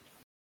nuts.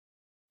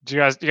 Do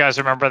you guys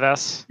remember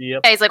this?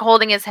 Yep. Yeah, he's like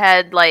holding his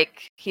head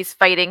like he's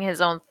fighting his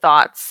own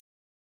thoughts.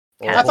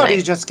 Or I thought he Like,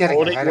 was just getting a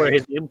holding where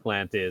headache. his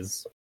implant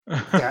is.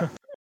 Yeah.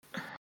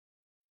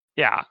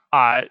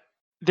 Yeah.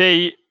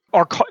 They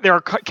are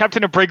kept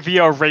in a brig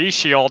via a ray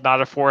shield,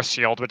 not a force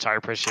shield, which I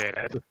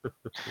appreciated.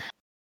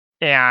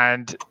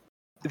 And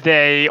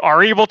they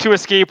are able to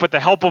escape with the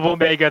help of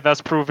Omega,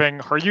 thus proving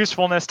her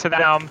usefulness to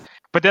them.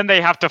 But then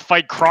they have to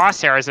fight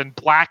Crosshairs in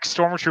black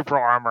stormtrooper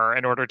armor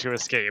in order to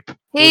escape.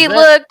 he Was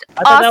that- looked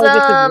I thought that was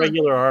just his awesome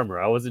regular armor.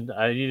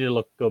 I needed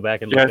to go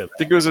back and Yeah, look I at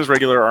think it was his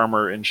regular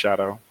armor in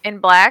Shadow. in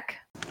black.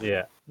 that.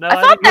 Yeah. No, I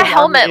thought think the his armor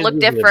helmet is looked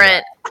usually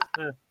different.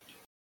 black.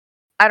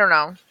 I don't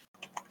know.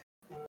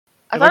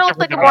 I It thought it looked looked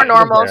like a different more to me.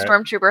 normal Yeah.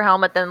 stormtrooper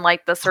helmet than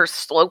like the sort of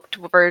sloped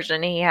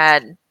version he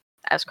had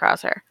as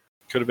Crosshair.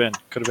 Could have been.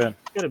 Could have been.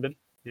 Could have been.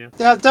 Yeah,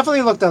 it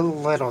definitely looked a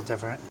little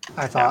different,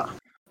 I thought.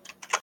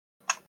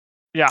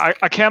 Yeah,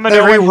 a They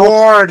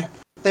Kaminoan.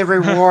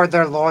 reward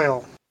their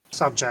loyal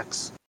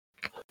subjects.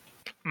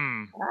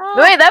 Hmm.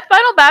 Wait, that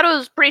final battle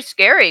was pretty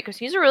scary because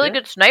he's a really Yeah.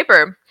 good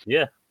sniper.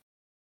 Yeah.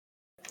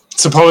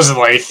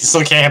 Supposedly, he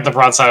still can't hit the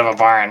broadside of a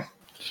barn.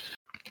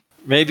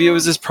 Maybe it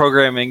was his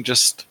programming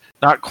just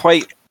not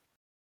quite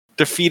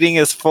defeating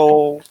his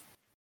full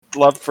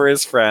love for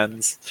his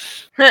friends.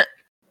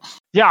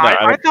 Yeah,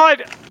 No, I thought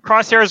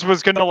Crosshairs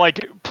was gonna like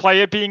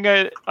play it being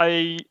a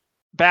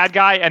bad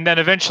guy, and then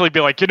eventually be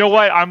like, you know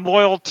what? I'm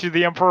loyal to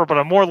the Emperor, but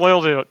I'm more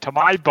loyal to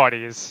my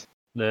buddies.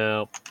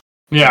 No.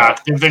 Yeah,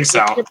 didn't think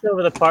so. Skipped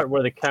over the part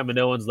where the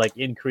Kaminoans like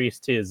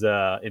increased his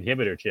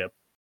inhibitor chip.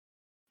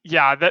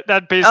 Yeah,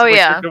 that basically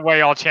yeah. took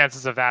away all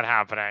chances of that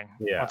happening.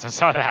 Yeah. Once I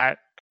saw that.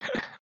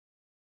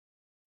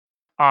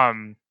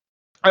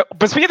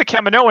 But speaking of the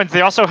Kaminoans,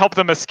 they also help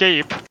them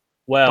escape.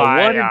 Well,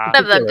 By, one in One of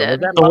them particular, was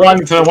did. that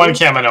The one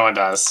Kaminoan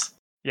does.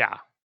 Yeah,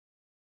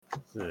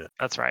 Yeah.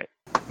 that's right.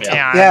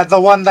 Yeah. And Yeah, the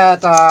one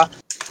that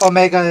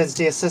Omega is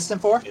the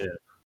assistant for.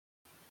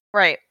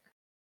 Right.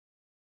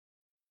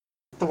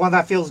 The one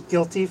that feels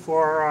guilty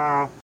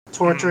for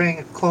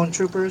torturing clone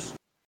troopers.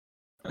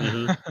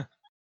 Mhm.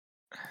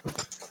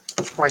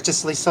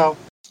 Righteously so.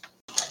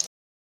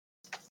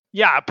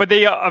 yeah, but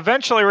they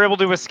eventually were able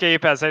to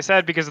escape, as I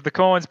said, because of the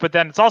Coens. But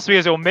then it's also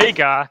because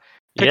Omega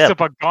picks Yeah.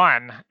 up a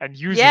gun and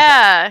uses it.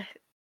 Yeah.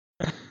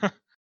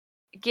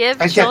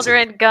 Give I get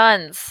children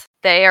guns.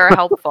 They are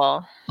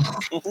helpful.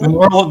 The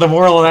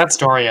moral of that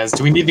story is: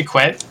 do we need to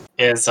quit?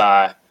 Is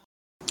No,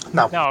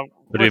 What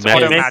do you it's mean?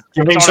 automatic.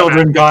 giving It's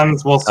children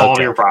guns will solve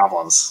Okay. your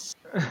problems.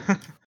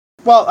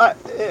 Well,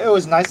 it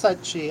was nice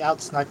that she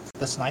outsniped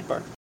the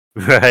sniper.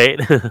 Right.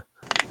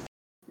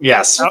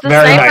 Yes, But the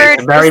very sniper-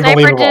 nice, very the sniper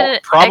believable.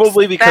 didn't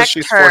Probably because expect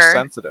she's her. force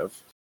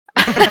sensitive.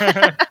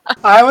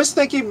 I was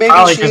thinking maybe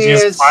Probably she because he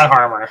has is. plot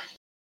armor.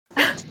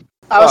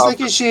 I was Well,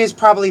 thinking she is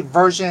probably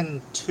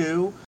version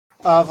 2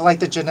 of like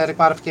the genetic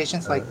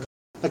modifications. Like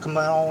the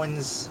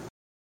Kaminoans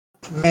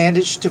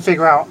managed to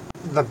figure out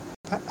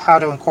how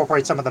to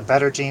incorporate some of the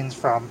better genes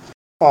from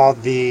all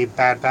the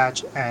Bad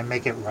Batch and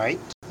make it right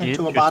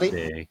into a body.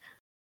 Interesting.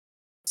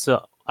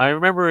 So I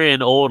remember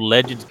in old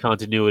Legends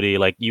continuity,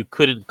 like you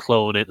couldn't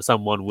clone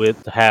someone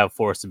with have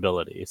force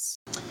abilities.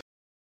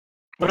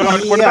 What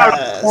about Clone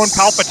Yes.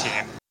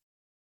 Palpatine?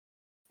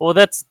 Well,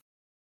 that's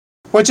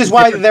Which is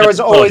why Different there was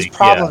always cloning, yeah.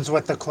 problems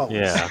with the clones.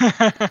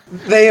 yeah.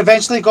 They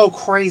eventually go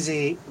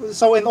crazy.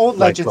 So in old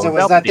Like Legends, it Clone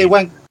was that they Palpatine.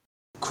 went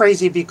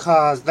crazy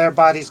because their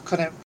bodies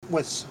couldn't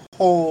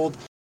withhold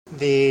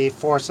the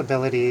force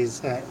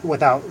abilities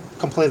without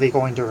completely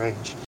going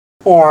deranged.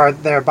 Or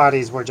their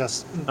bodies were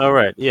just All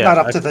right. Yeah. not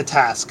up to the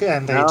task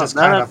and they No, just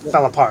no, kind no. of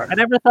fell apart. I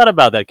never thought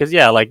about that because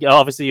like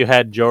obviously you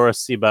had Jorah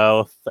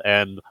C'baoth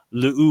and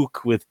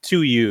Luke with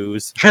 2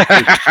 U's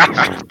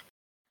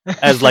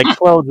as like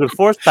clones with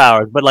force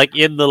powers, but like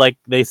in the like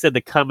they said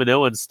the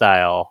Kaminoan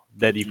style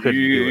that you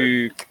couldn't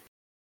do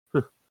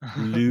it.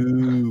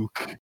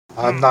 Luke.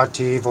 I'm not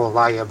evil,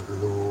 I am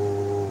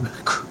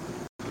Luke.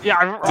 Yeah,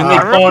 Didn't I they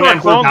clone remember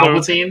Emperor Clone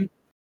Luke. Palpatine?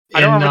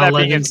 I don't in, remember that being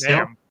Legends his too?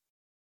 name.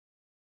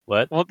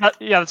 What? Well,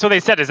 yeah, that's what they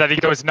said, is that he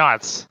goes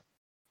nuts.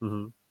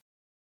 hmm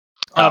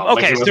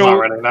Okay, he was so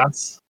already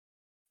nuts.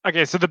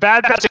 Okay, so the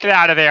Bad Batch get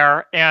out of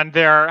there, and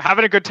they're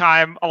having a good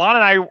time. Alana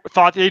and I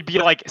thought they'd be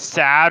like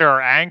sad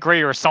or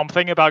angry or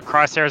something about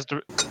Crosshairs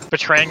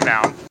betraying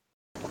them,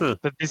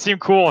 but they seem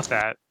cool with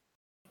that.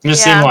 It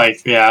just seemed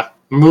like,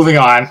 moving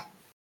on.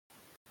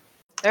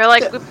 They're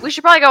like, we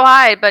should probably go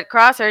hide, but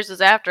Crosshairs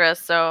is after us,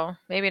 so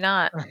maybe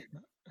not.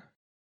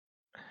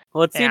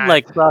 Well, it seemed And-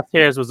 like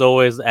Crosshairs was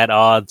always at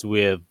odds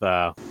with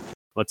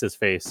what's his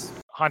face,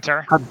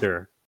 Hunter.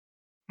 Hunter.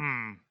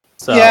 Hmm.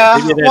 So Yeah,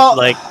 maybe that's well-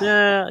 like,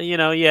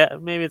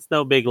 maybe it's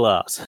no big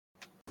loss.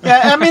 Yeah,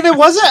 I mean, it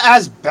wasn't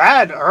as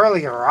bad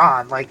earlier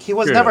on. Like, he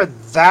was Sure. never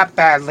that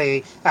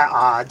badly at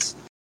odds.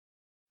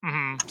 Hmm.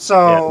 Yeah, it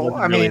So, wasn't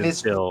I really mean,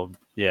 it's until,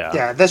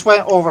 yeah, this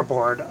went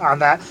overboard on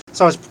that.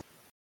 So it's,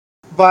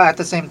 but at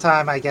the same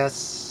time, I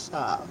guess,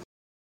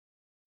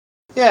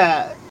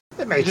 it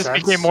He made just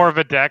sense. became more of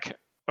a dick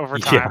over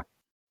time.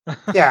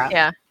 Yeah,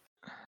 Yeah.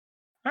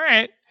 All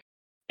right.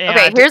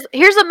 Okay, And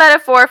here's a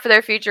metaphor for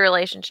their future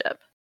relationship.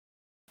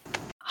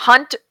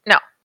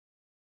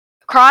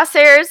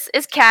 Crosshairs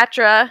is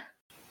Catra,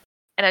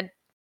 and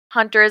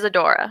Hunter is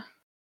Adora.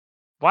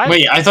 what?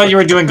 Wait, I thought you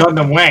were doing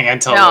Gundam Wing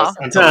until No.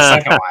 the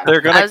second one. They're I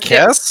gonna was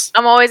kiss?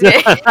 I'm always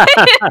gay.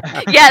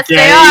 Yes,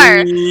 they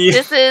are.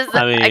 This is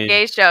I a mean-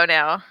 gay show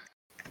now.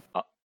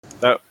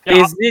 Yeah,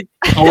 Is it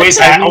Always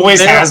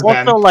they're has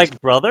also been. like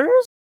brothers?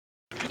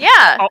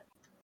 Yeah.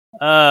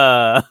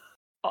 A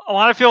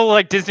lot of feel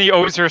like Disney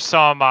owes her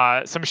some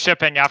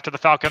shipping after the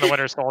Falcon and the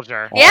Winter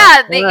Soldier.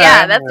 Yeah,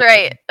 that's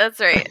right. That's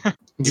right.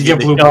 Did you get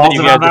The blue show that balls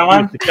you about guys that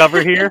one? refused to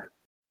cover here?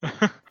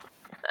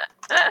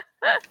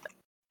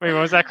 Wait,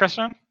 what was that,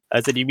 Christian?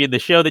 I said, you mean the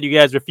show that you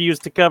guys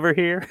refused to cover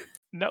here?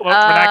 No, we're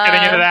not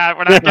getting into that.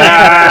 We're not We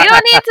getting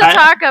don't need to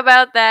talk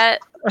about that.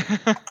 into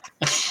that.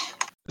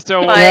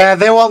 So But- yeah,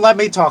 they won't let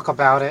me talk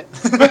about it.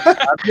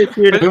 I'm just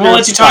here to We won't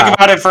let you talk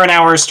about it for an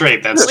hour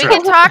straight. That's We true.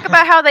 can talk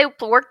about how they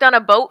worked on a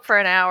boat for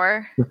an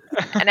hour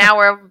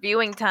of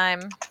viewing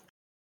time.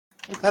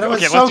 And it was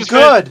Okay, so let's just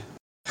good.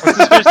 let's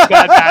just finish the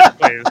Bad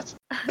Batch,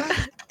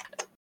 please.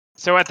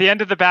 So at the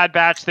end of the Bad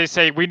Batch, they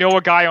say, we know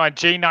a guy on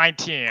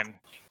J19.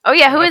 Oh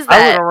yeah, who is I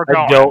that? don't know where we're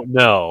I going. don't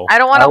know. I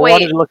don't wanna wanted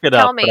wait. to look it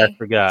Tell up, but I me.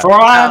 forgot. For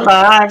our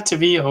life to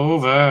be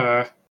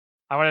over.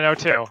 I want to know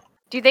too.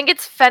 Do you think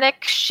it's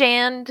Fennec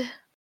Shand?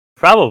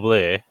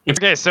 Probably.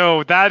 Okay,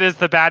 so that is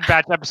the Bad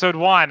Batch episode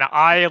 1.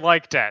 I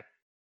liked it.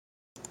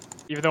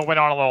 Even though it went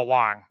on a little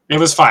long. It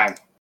was fine.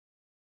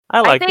 I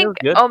I liked it. It think was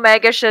good.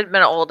 Omega should have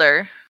been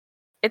older.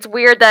 It's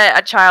weird that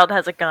a child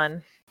has a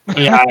gun.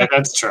 Yeah,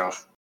 that's true.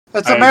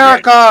 It's I agree.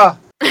 America.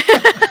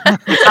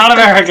 It's not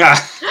America.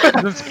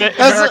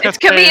 It's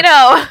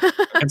Camino.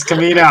 It's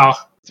Camino.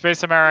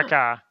 Space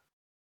America.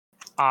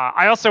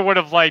 I also would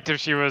have liked if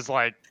she was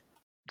like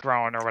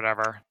grown or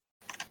whatever.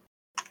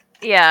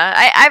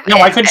 Yeah, No,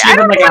 why couldn't she have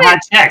been like a hot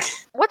chick?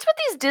 What's with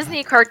these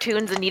Disney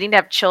cartoons and needing to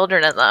have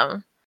children in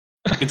them?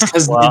 It's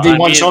because Well, they I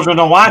want mean, children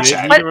to watch You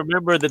it. need to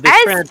remember that this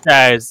As-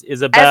 franchise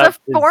is about. As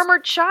a former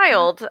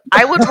child,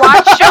 I would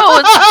watch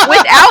shows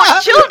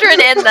without children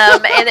in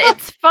them, and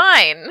it's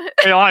fine.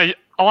 Hey,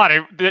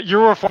 Alana, you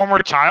were a former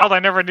child? I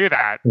never knew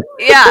that.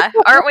 Yeah,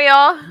 aren't we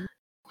all?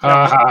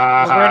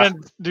 We're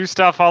learning new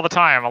stuff all the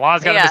time.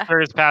 Alana's got Yeah. a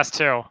mysterious past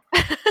too.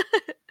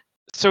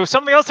 So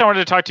something else I wanted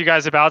to talk to you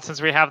guys about since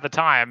we have the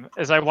time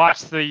is I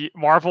watched the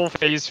Marvel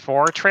Phase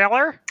 4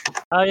 trailer.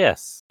 Oh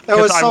yes. It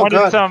was I so wanted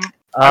good.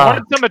 I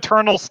wanted some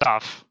Eternal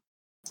stuff.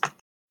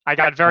 I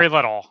got very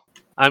little.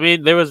 I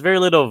mean, there was very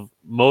little of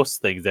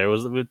most things. There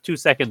was 2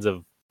 seconds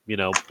of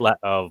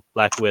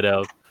Black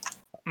Widow.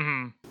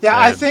 Hmm. Yeah,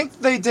 I And think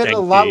they did a Shang-Chi,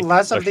 lot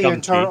less or of the Shang-Chi.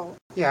 internal.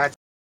 Yeah, I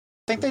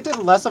think they did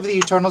less of the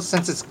Eternals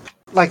since it's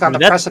like on I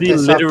mean, the that's the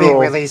precipice of being literal-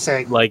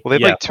 releasing. Like, Well, they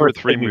had yeah, like 2 or first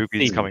 3 thing we've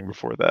movies seen. coming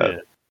before that. Yeah.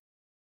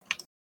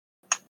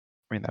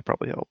 I mean, that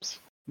probably helps.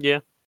 Yeah.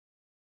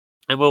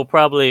 And we'll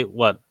probably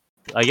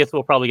I guess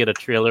we'll probably get a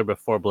trailer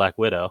before Black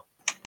Widow.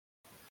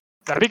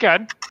 That'd be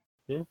good.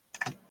 Yeah.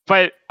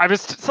 But I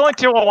was telling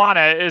to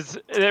Alana is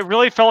it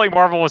really felt like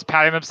Marvel was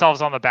patting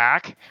themselves on the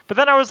back. But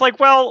then I was like,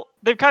 well,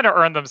 they've kind of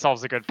earned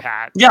themselves a good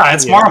pat. Yeah,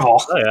 it's Yeah.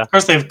 Marvel. Oh yeah. Of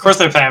course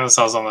they're patting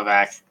themselves on the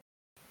back.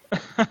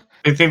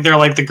 They think they're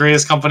like the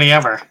greatest company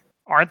ever.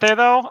 Aren't they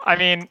though? I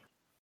mean,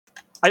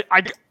 I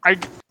like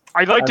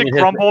I to mean,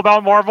 grumble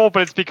about Marvel,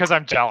 but it's because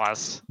I'm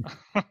jealous.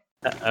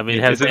 I mean,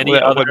 has Isn't any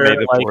that other what May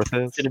the like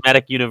 4th is?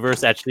 cinematic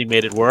universe actually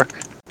made it work?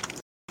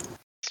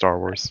 Star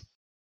Wars.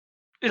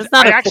 It's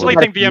not I a actually cinematic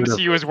think the MCU is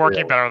universe, working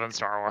really. better than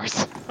Star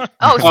Wars. Oh,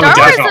 Oh, Star Wars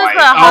is definitely.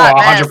 a hot Oh,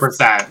 mess.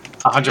 100%.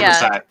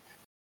 100%.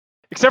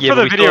 Except Yeah, for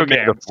but the we still video have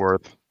May the games.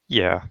 4th.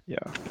 Yeah,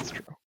 that's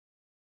true.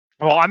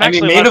 Well, I'm I mean,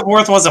 actually May the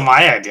 4th wasn't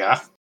my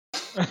idea.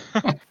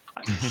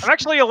 I'm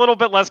actually a little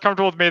bit less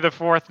comfortable with May the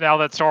 4th now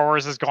that Star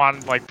Wars has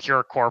gone like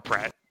pure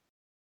corporate.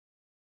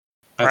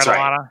 That's right.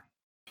 Alana?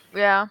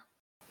 Yeah.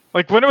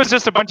 Like when it was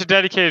just a bunch of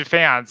dedicated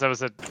fans, that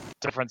was a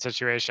different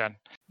situation.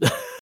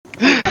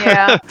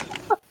 Yeah.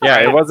 Yeah,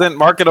 it wasn't It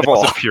marketable.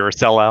 was a pure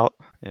sellout.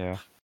 Yeah.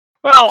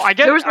 Well, I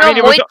guess There was I no mean,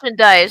 it was.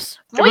 merchandise.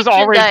 it was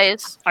always-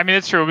 Merchandise. I mean,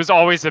 it's true. It was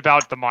always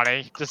about the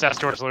money. Just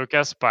ask George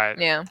Lucas, but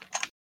Yeah.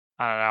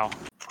 I don't know.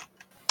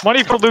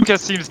 Money for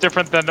Lucas seems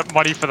different than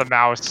money for the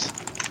mouse.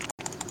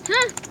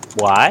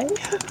 Why?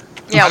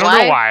 Yeah, I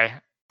don't know why.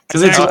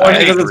 Because it's, I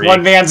it's agree.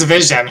 one man's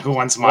vision who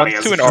wants money,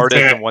 One's as to an opposed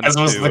artist to- and one's as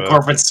opposed to to, the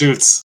corporate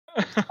suits.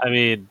 I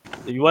mean,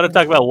 if you want to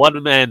talk about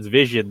one man's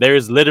vision,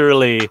 there's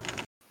literally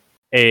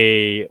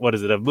a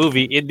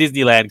movie in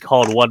Disneyland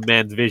called One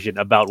Man's Vision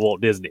about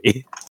Walt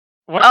Disney.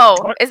 What, Oh,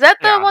 what- is that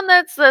the yeah. one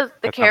that's the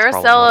That sounds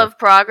carousel problematic. of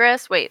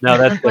progress? Wait, No,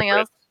 that's something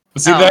different.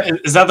 else. See, Oh.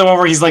 is that the one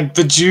where he's like,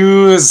 the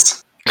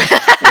Jews?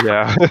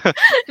 Yeah.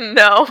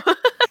 No.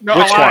 No,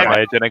 Which Alana, one?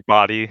 Hygienic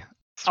body. Alana,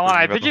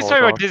 I Screaming think the he's talking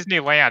about Holocaust.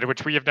 Disneyland,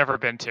 which we have never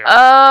been to.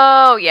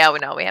 Oh, yeah, we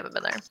haven't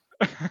been there.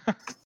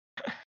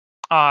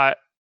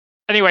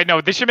 Anyway,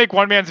 no, they should make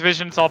One Man's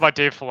Vision. It's all about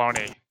Dave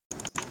Filoni.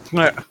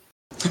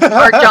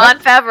 Or John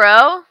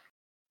Favreau.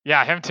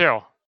 Yeah, him too.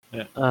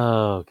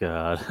 Oh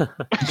god.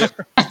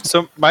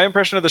 So my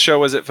impression of the show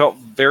was it felt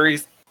very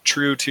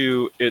true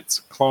to its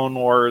Clone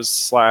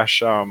Wars /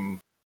 Mostly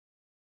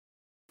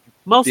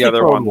the other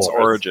Clone one's Wars.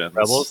 origins.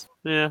 Rebels.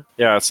 Yeah.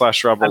 Yeah, / I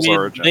Rebels mean,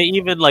 origin. they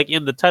even like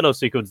in the title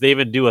sequence, they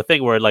even do a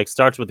thing where it like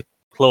starts with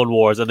Clone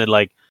Wars and then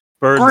like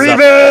burns up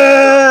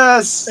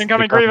Grievous!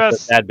 Incoming becomes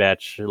Grievous. the Bad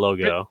Batch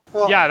logo.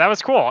 Well, Yeah, that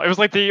was cool. It was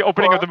like the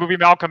opening of the movie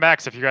Malcolm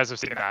X. If you guys have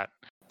seen that.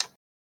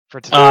 For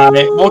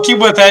today. We'll keep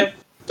with it.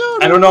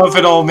 I don't know if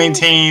it'll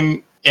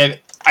maintain it.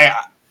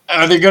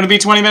 Are they going to be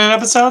 20-minute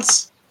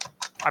episodes?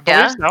 I believe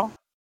yeah. so.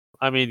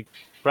 I mean,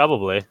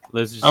 probably.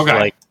 Let's just Okay.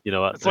 like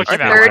let's It's looking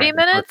just at do 30 the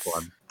first minutes?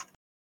 one.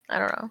 I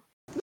don't know.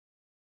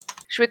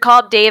 Should we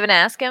call Dave and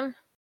ask him?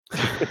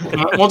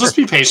 We'll just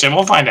be patient.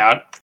 We'll find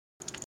out.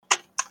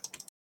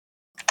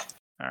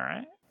 All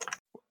right.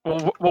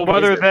 Well,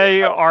 whether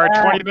they are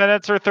 20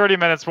 minutes or 30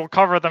 minutes, we'll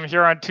cover them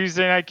here on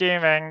Tuesday Night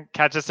Gaming.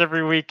 Catch us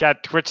every week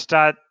at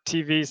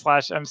twitch.tv/MC Bye,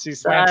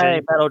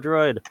 Slanty. Battle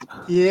Droid.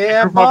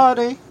 yeah, Group up.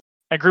 buddy.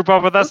 And group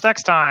up with us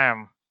next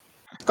time.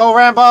 Go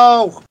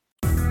Rambo!